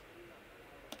this.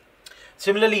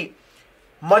 Similarly,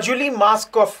 Majuli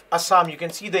mask of Assam. You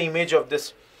can see the image of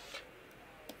this.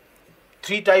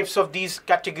 3 types of these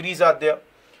categories are there.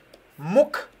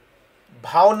 Mukh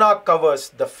Bhavna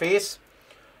covers the face.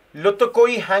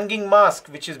 Lotakoi hanging mask,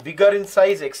 which is bigger in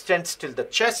size, extends till the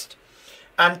chest.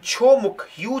 And Chomukh,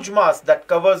 huge mask that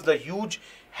covers the huge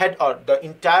head or the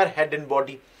entire head and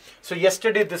body. So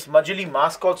yesterday this Majuli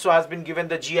mask also has been given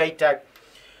the GI tag.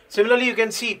 Similarly, you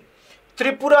can see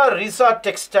Tripura Risa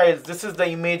textiles. This is the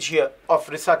image here of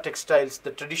Risa textiles, the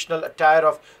traditional attire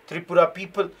of Tripura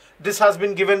people. This has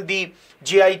been given the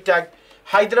GI tag.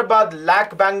 Hyderabad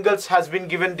lac bangles has been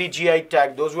given the GI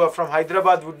tag. Those who are from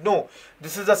Hyderabad would know.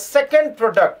 This is the second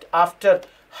product after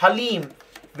Halim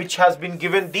which has been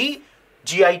given the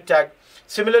GI tag.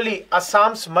 Similarly,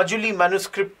 Assam's Majuli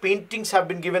manuscript paintings have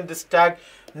been given this tag.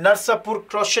 Narsapur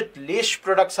crochet lace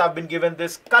products have been given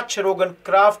this. Kutch Rogan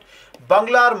craft,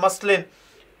 Banglar muslin,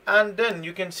 and then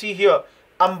you can see here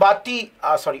Ambaji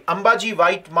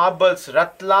white marbles,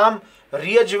 Ratlam,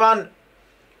 Riyavan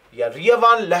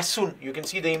Lasun. You can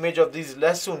see the image of these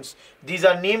lasuns. These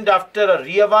are named after a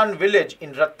Riyavan village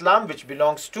in Ratlam which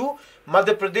belongs to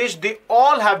Madhya Pradesh. They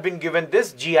all have been given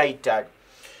this GI tag.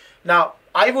 Now,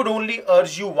 I would only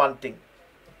urge you one thing.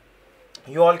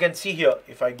 You all can see here,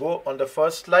 if I go on the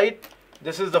first slide,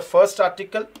 this is the first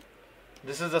article,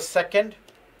 this is the second,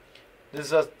 this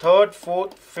is the third,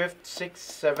 fourth, fifth, sixth,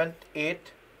 seventh,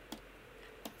 eighth,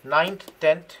 ninth,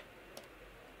 10th.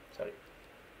 Sorry.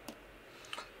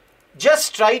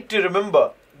 Just try to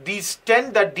remember these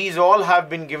 10 that these all have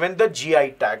been given the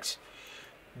GI tags.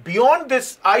 Beyond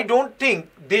this, I don't think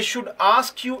they should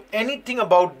ask you anything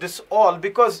about this all,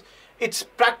 because it's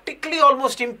practically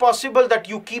almost impossible that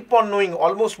you keep on knowing.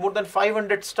 Almost more than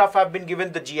 500 stuff have been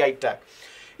given the GI tag.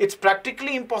 It's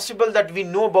practically impossible that we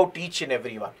know about each and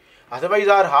every one. Otherwise,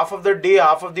 our half of the day,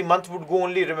 half of the month would go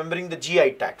only remembering the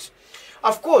GI tags.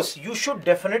 Of course, you should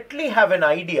definitely have an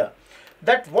idea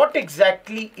that what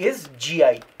exactly is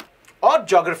GI or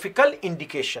geographical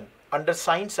indication. Under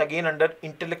science, again under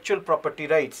intellectual property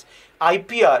rights,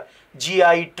 IPR,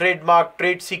 GI, trademark,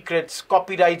 trade secrets,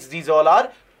 copyrights, these all are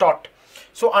taught.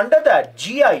 So under that,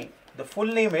 GI, the full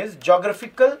name is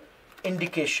geographical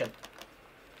indication.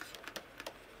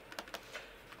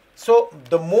 So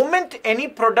the moment any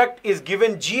product is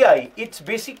given GI, it's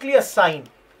basically a sign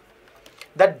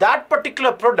that that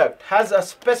particular product has a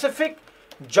specific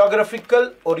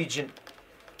geographical origin,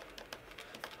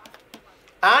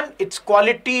 and its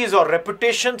qualities or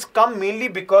reputations come mainly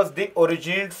because they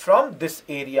originate from this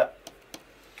area.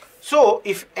 So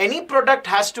if any product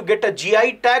has to get a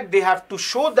GI tag, they have to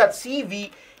show that, see, we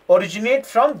originate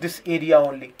from this area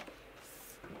only.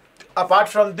 Apart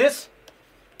from this,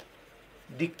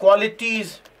 the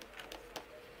qualities,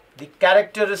 the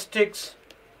characteristics,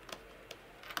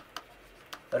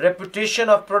 reputation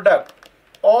of product,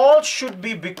 all should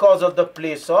be because of the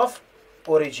place of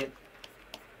origin.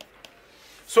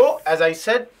 So as I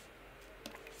said,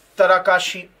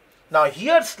 Tarakashi. Now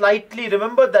here slightly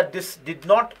remember that this did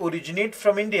not originate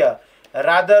from India,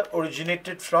 rather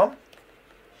originated from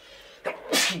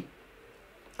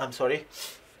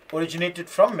originated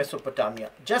from Mesopotamia.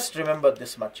 Just remember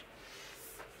this much.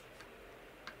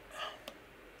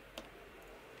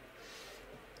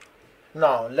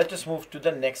 Now let us move to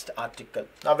the next article.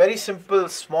 Now very simple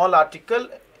small article.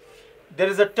 There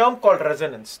is a term called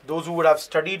resonance. Those who would have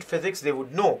studied physics, they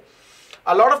would know.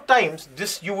 A lot of times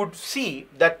this you would see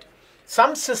that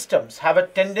some systems have a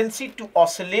tendency to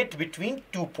oscillate between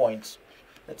 2 points.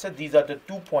 Let's say these are the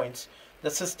 2 points. The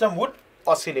system would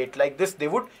oscillate like this. They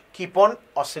would keep on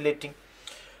oscillating.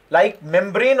 Like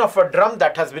membrane of a drum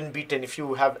that has been beaten. If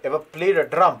you have ever played a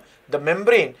drum, the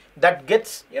membrane that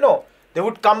gets, they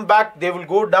would come back, they will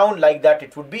go down, like that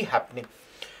it would be happening.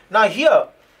 Now here,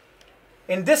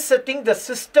 in this setting, the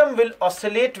system will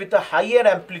oscillate with a higher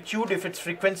amplitude if its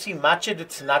frequency matches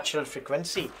its natural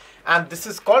frequency, and this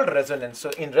is called resonance. So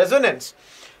in resonance,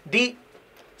 the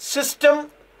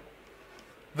system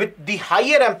with the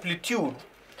higher amplitude,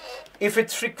 if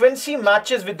its frequency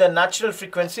matches with the natural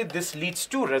frequency, this leads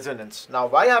to resonance. Now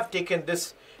why I have taken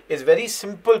this is very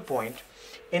simple point.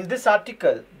 In this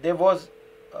article, there was,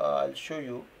 I'll show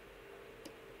you,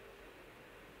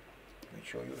 let me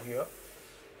show you here.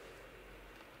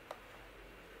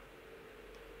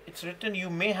 It's written, you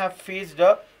may have faced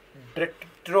a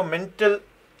detrimental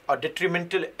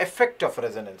effect of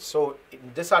resonance. So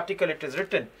in this article it is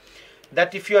written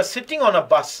that if you are sitting on a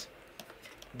bus,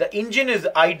 the engine is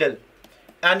idle,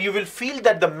 and you will feel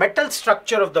that the metal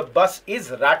structure of the bus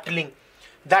is rattling.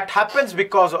 That happens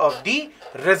because of the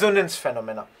resonance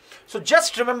phenomena. So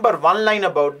just remember one line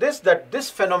about this, that this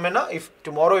phenomena, if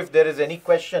tomorrow if there is any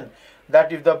question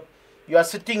that if you are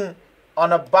sitting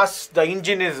on a bus, the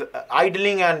engine is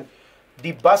idling and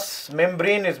the bus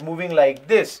membrane is moving like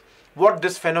this, what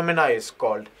this phenomena is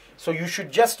called. So you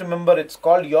should just remember it's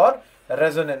called your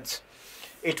resonance.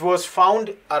 It was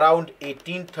found around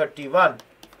 1831.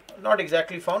 Not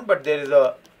exactly found, but there is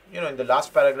a, in the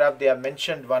last paragraph they have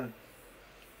mentioned one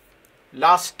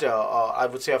last, I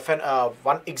would say,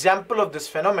 one example of this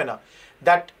phenomena,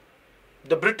 that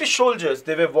the British soldiers,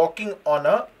 they were walking on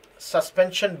a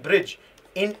suspension bridge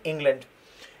in England.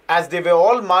 As they were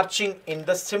all marching in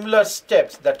the similar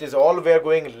steps, that is, all were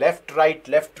going left, right,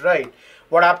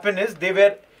 what happened is they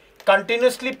were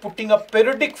continuously putting a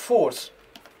periodic force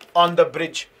on the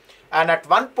bridge, and at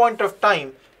one point of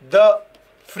time the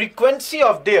frequency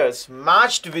of theirs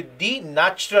matched with the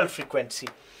natural frequency,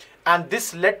 and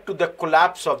this led to the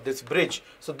collapse of this bridge.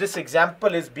 So this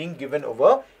example is being given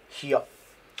over here.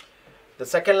 The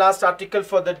second last article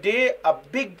for the day, a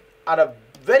big and a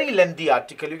very lengthy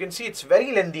article. You can see it's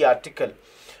very lengthy article,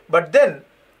 but then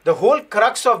the whole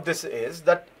crux of this is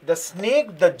that the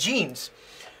snake, the genes,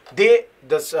 the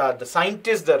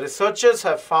scientists, the researchers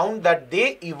have found that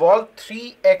they evolved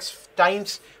 3x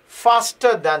times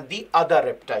faster than the other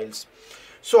reptiles.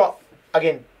 So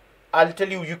again, I'll tell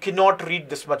you, you cannot read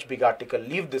this much big article.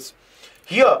 Leave this.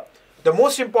 Here, the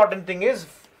most important thing is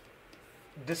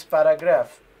this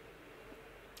paragraph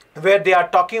where they are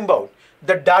talking about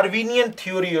the Darwinian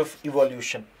theory of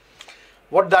evolution.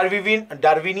 What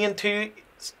Darwinian theory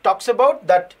talks about,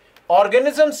 that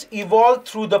organisms evolve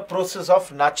through the process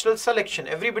of natural selection.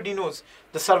 Everybody knows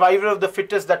the survival of the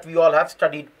fittest that we all have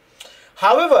studied.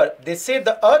 However, they say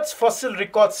the Earth's fossil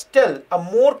records tell a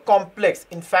more complex,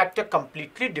 in fact, a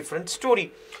completely different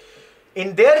story.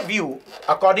 In their view,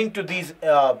 according to these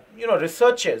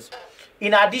researchers,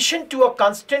 in addition to a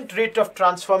constant rate of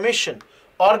transformation,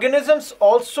 organisms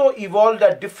also evolved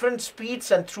at different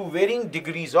speeds and through varying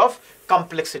degrees of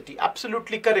complexity.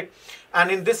 Absolutely correct.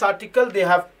 And in this article, they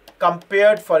have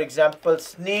compared, for example,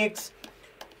 snakes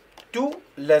to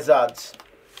lizards.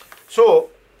 So,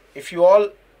 if you all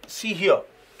see here,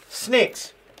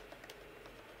 snakes,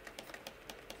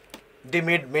 they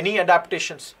made many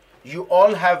adaptations. You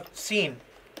all have seen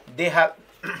they have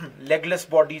legless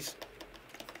bodies.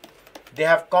 They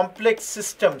have complex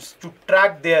systems to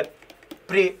track their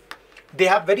prey. They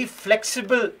have very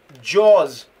flexible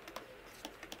jaws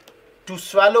to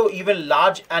swallow even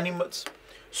large animals.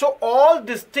 So all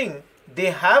this thing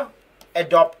they have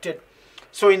adopted.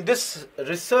 So in this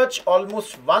research,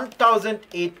 almost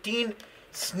 1018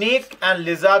 snake and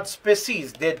lizard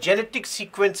species, their genetic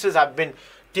sequences have been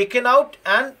taken out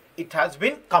and it has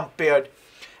been compared.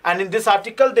 And in this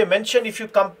article they mention, if you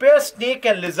compare snake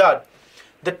and lizard,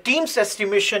 the team's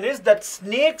estimation is that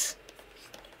snakes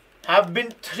have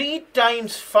been 3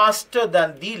 times faster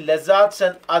than the lizards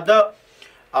and other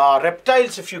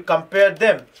reptiles if you compare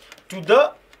them to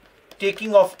the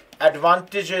taking of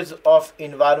advantages of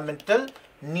environmental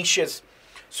niches.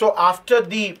 So after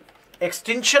the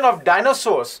extinction of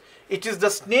dinosaurs, it is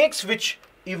the snakes which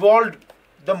evolved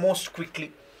the most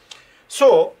quickly.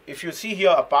 So if you see here,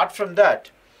 apart from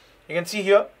that, you can see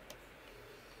here,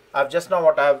 I've just now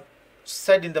what I have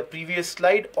said in the previous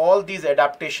slide, all these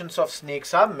adaptations of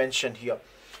snakes are mentioned here,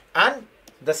 and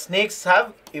the snakes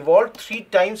have evolved 3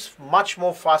 times much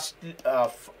more fastly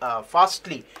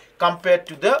compared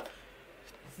to the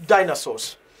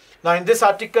dinosaurs. Now in this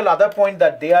article, other point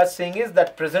that they are saying is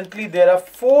that presently there are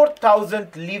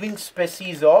 4,000 living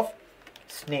species of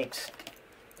snakes.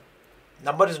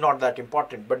 Number is not that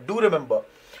important, but do remember,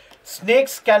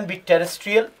 snakes can be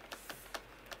terrestrial,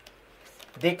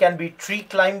 they can be tree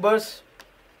climbers,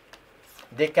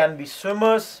 they can be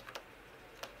swimmers,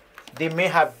 they may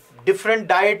have different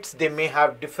diets, they may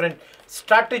have different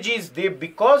strategies,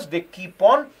 because they keep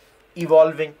on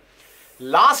evolving.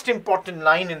 Last important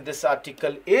line in this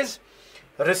article is,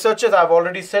 researchers, I've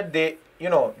already said, they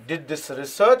did this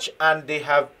research and they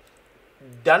have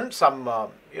done some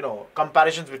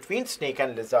comparisons between snake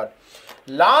and lizard.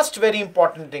 Last very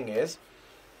important thing is,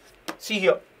 see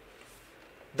here,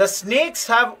 the snakes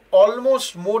have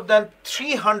almost more than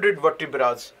 300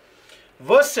 vertebrae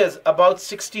versus about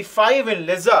 65 in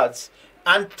lizards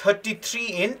and 33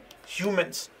 in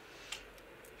humans.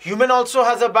 Human also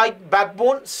has a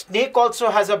backbone, snake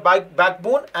also has a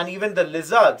backbone, and even the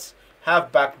lizards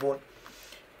have backbones.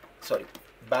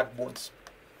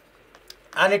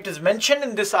 And it is mentioned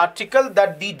in this article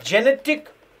that the genetic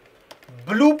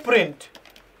blueprint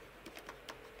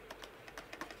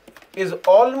is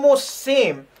almost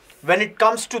same when it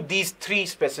comes to these three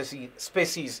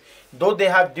species, though they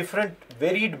have different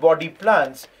varied body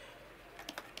plans,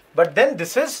 but then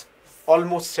this is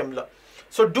almost similar.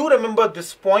 So do remember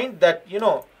this point that, you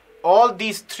know, all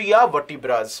these three are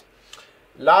vertebrates.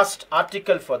 Last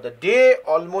article for the day.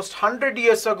 Almost 100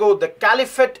 years ago, the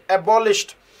caliphate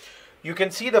abolished. You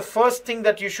can see the first thing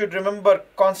that you should remember,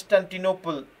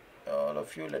 Constantinople. All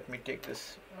of you, let me take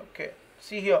this. Okay,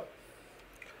 see here.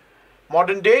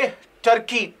 Modern day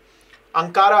Turkey,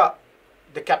 Ankara,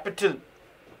 the capital.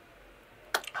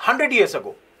 100 years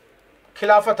ago,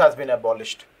 Khilafat has been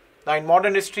abolished. Now in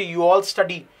modern history, you all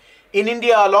study. In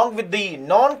India, along with the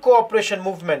non-cooperation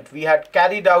movement, we had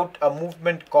carried out a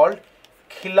movement called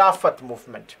Khilafat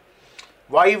movement.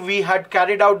 Why we had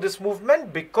carried out this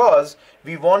movement? Because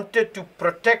we wanted to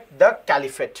protect the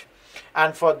caliphate.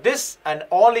 And for this, an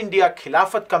All India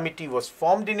Khilafat committee was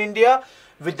formed in India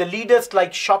with the leaders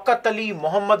like Shaukat Ali,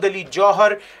 Muhammad Ali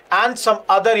Jauhar and some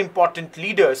other important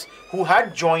leaders who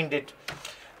had joined it.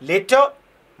 Later,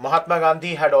 Mahatma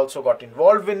Gandhi had also got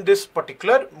involved in this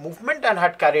particular movement and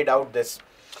had carried out this.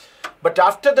 But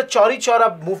after the Chauri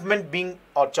Chaura movement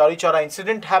Chauri Chaura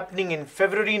incident happening in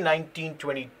February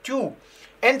 1922,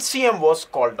 NCM was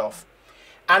called off.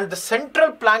 And the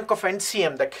central plank of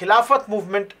NCM, the Khilafat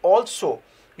movement also,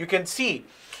 you can see,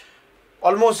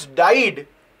 almost died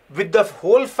with the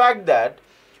whole fact that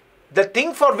the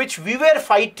thing for which we were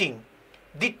fighting,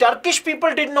 the Turkish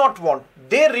people did not want.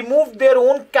 They removed their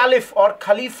own caliph or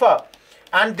khalifa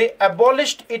and they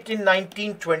abolished it in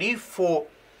 1924.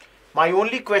 My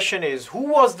only question is,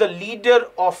 who was the leader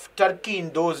of Turkey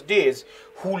in those days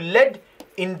who led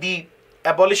in the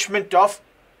abolishment of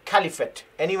caliphate?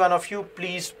 Any one of you,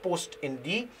 please post in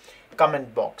the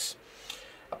comment box.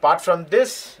 Apart from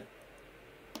this,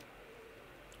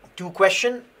 two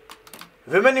questions.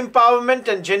 Women empowerment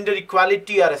and gender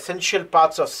equality are essential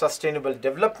parts of sustainable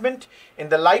development. In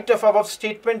the light of above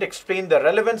statement, explain the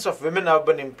relevance of Women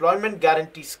Urban Employment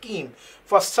Guarantee Scheme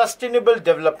for sustainable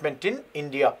development in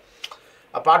India.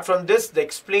 Apart from this, they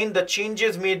explain the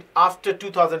changes made after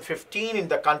 2015 in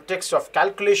the context of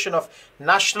calculation of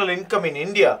national income in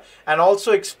India and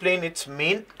also explain its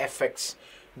main effects.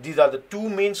 These are the two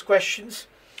main questions.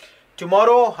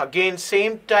 Tomorrow, again,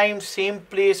 same time, same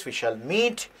place, we shall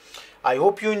meet. I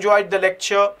hope you enjoyed the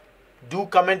lecture. Do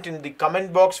comment in the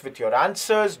comment box with your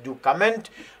answers. Do comment,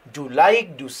 do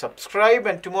like, do subscribe,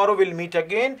 and tomorrow we'll meet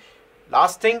again.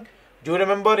 Last thing, do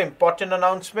remember important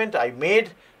announcement I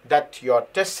made that your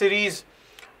test series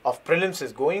of prelims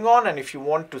is going on, and if you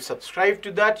want to subscribe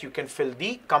to that, you can fill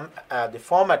the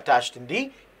form attached in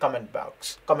the comment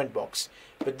box.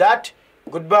 With that,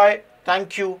 goodbye.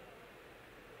 Thank you.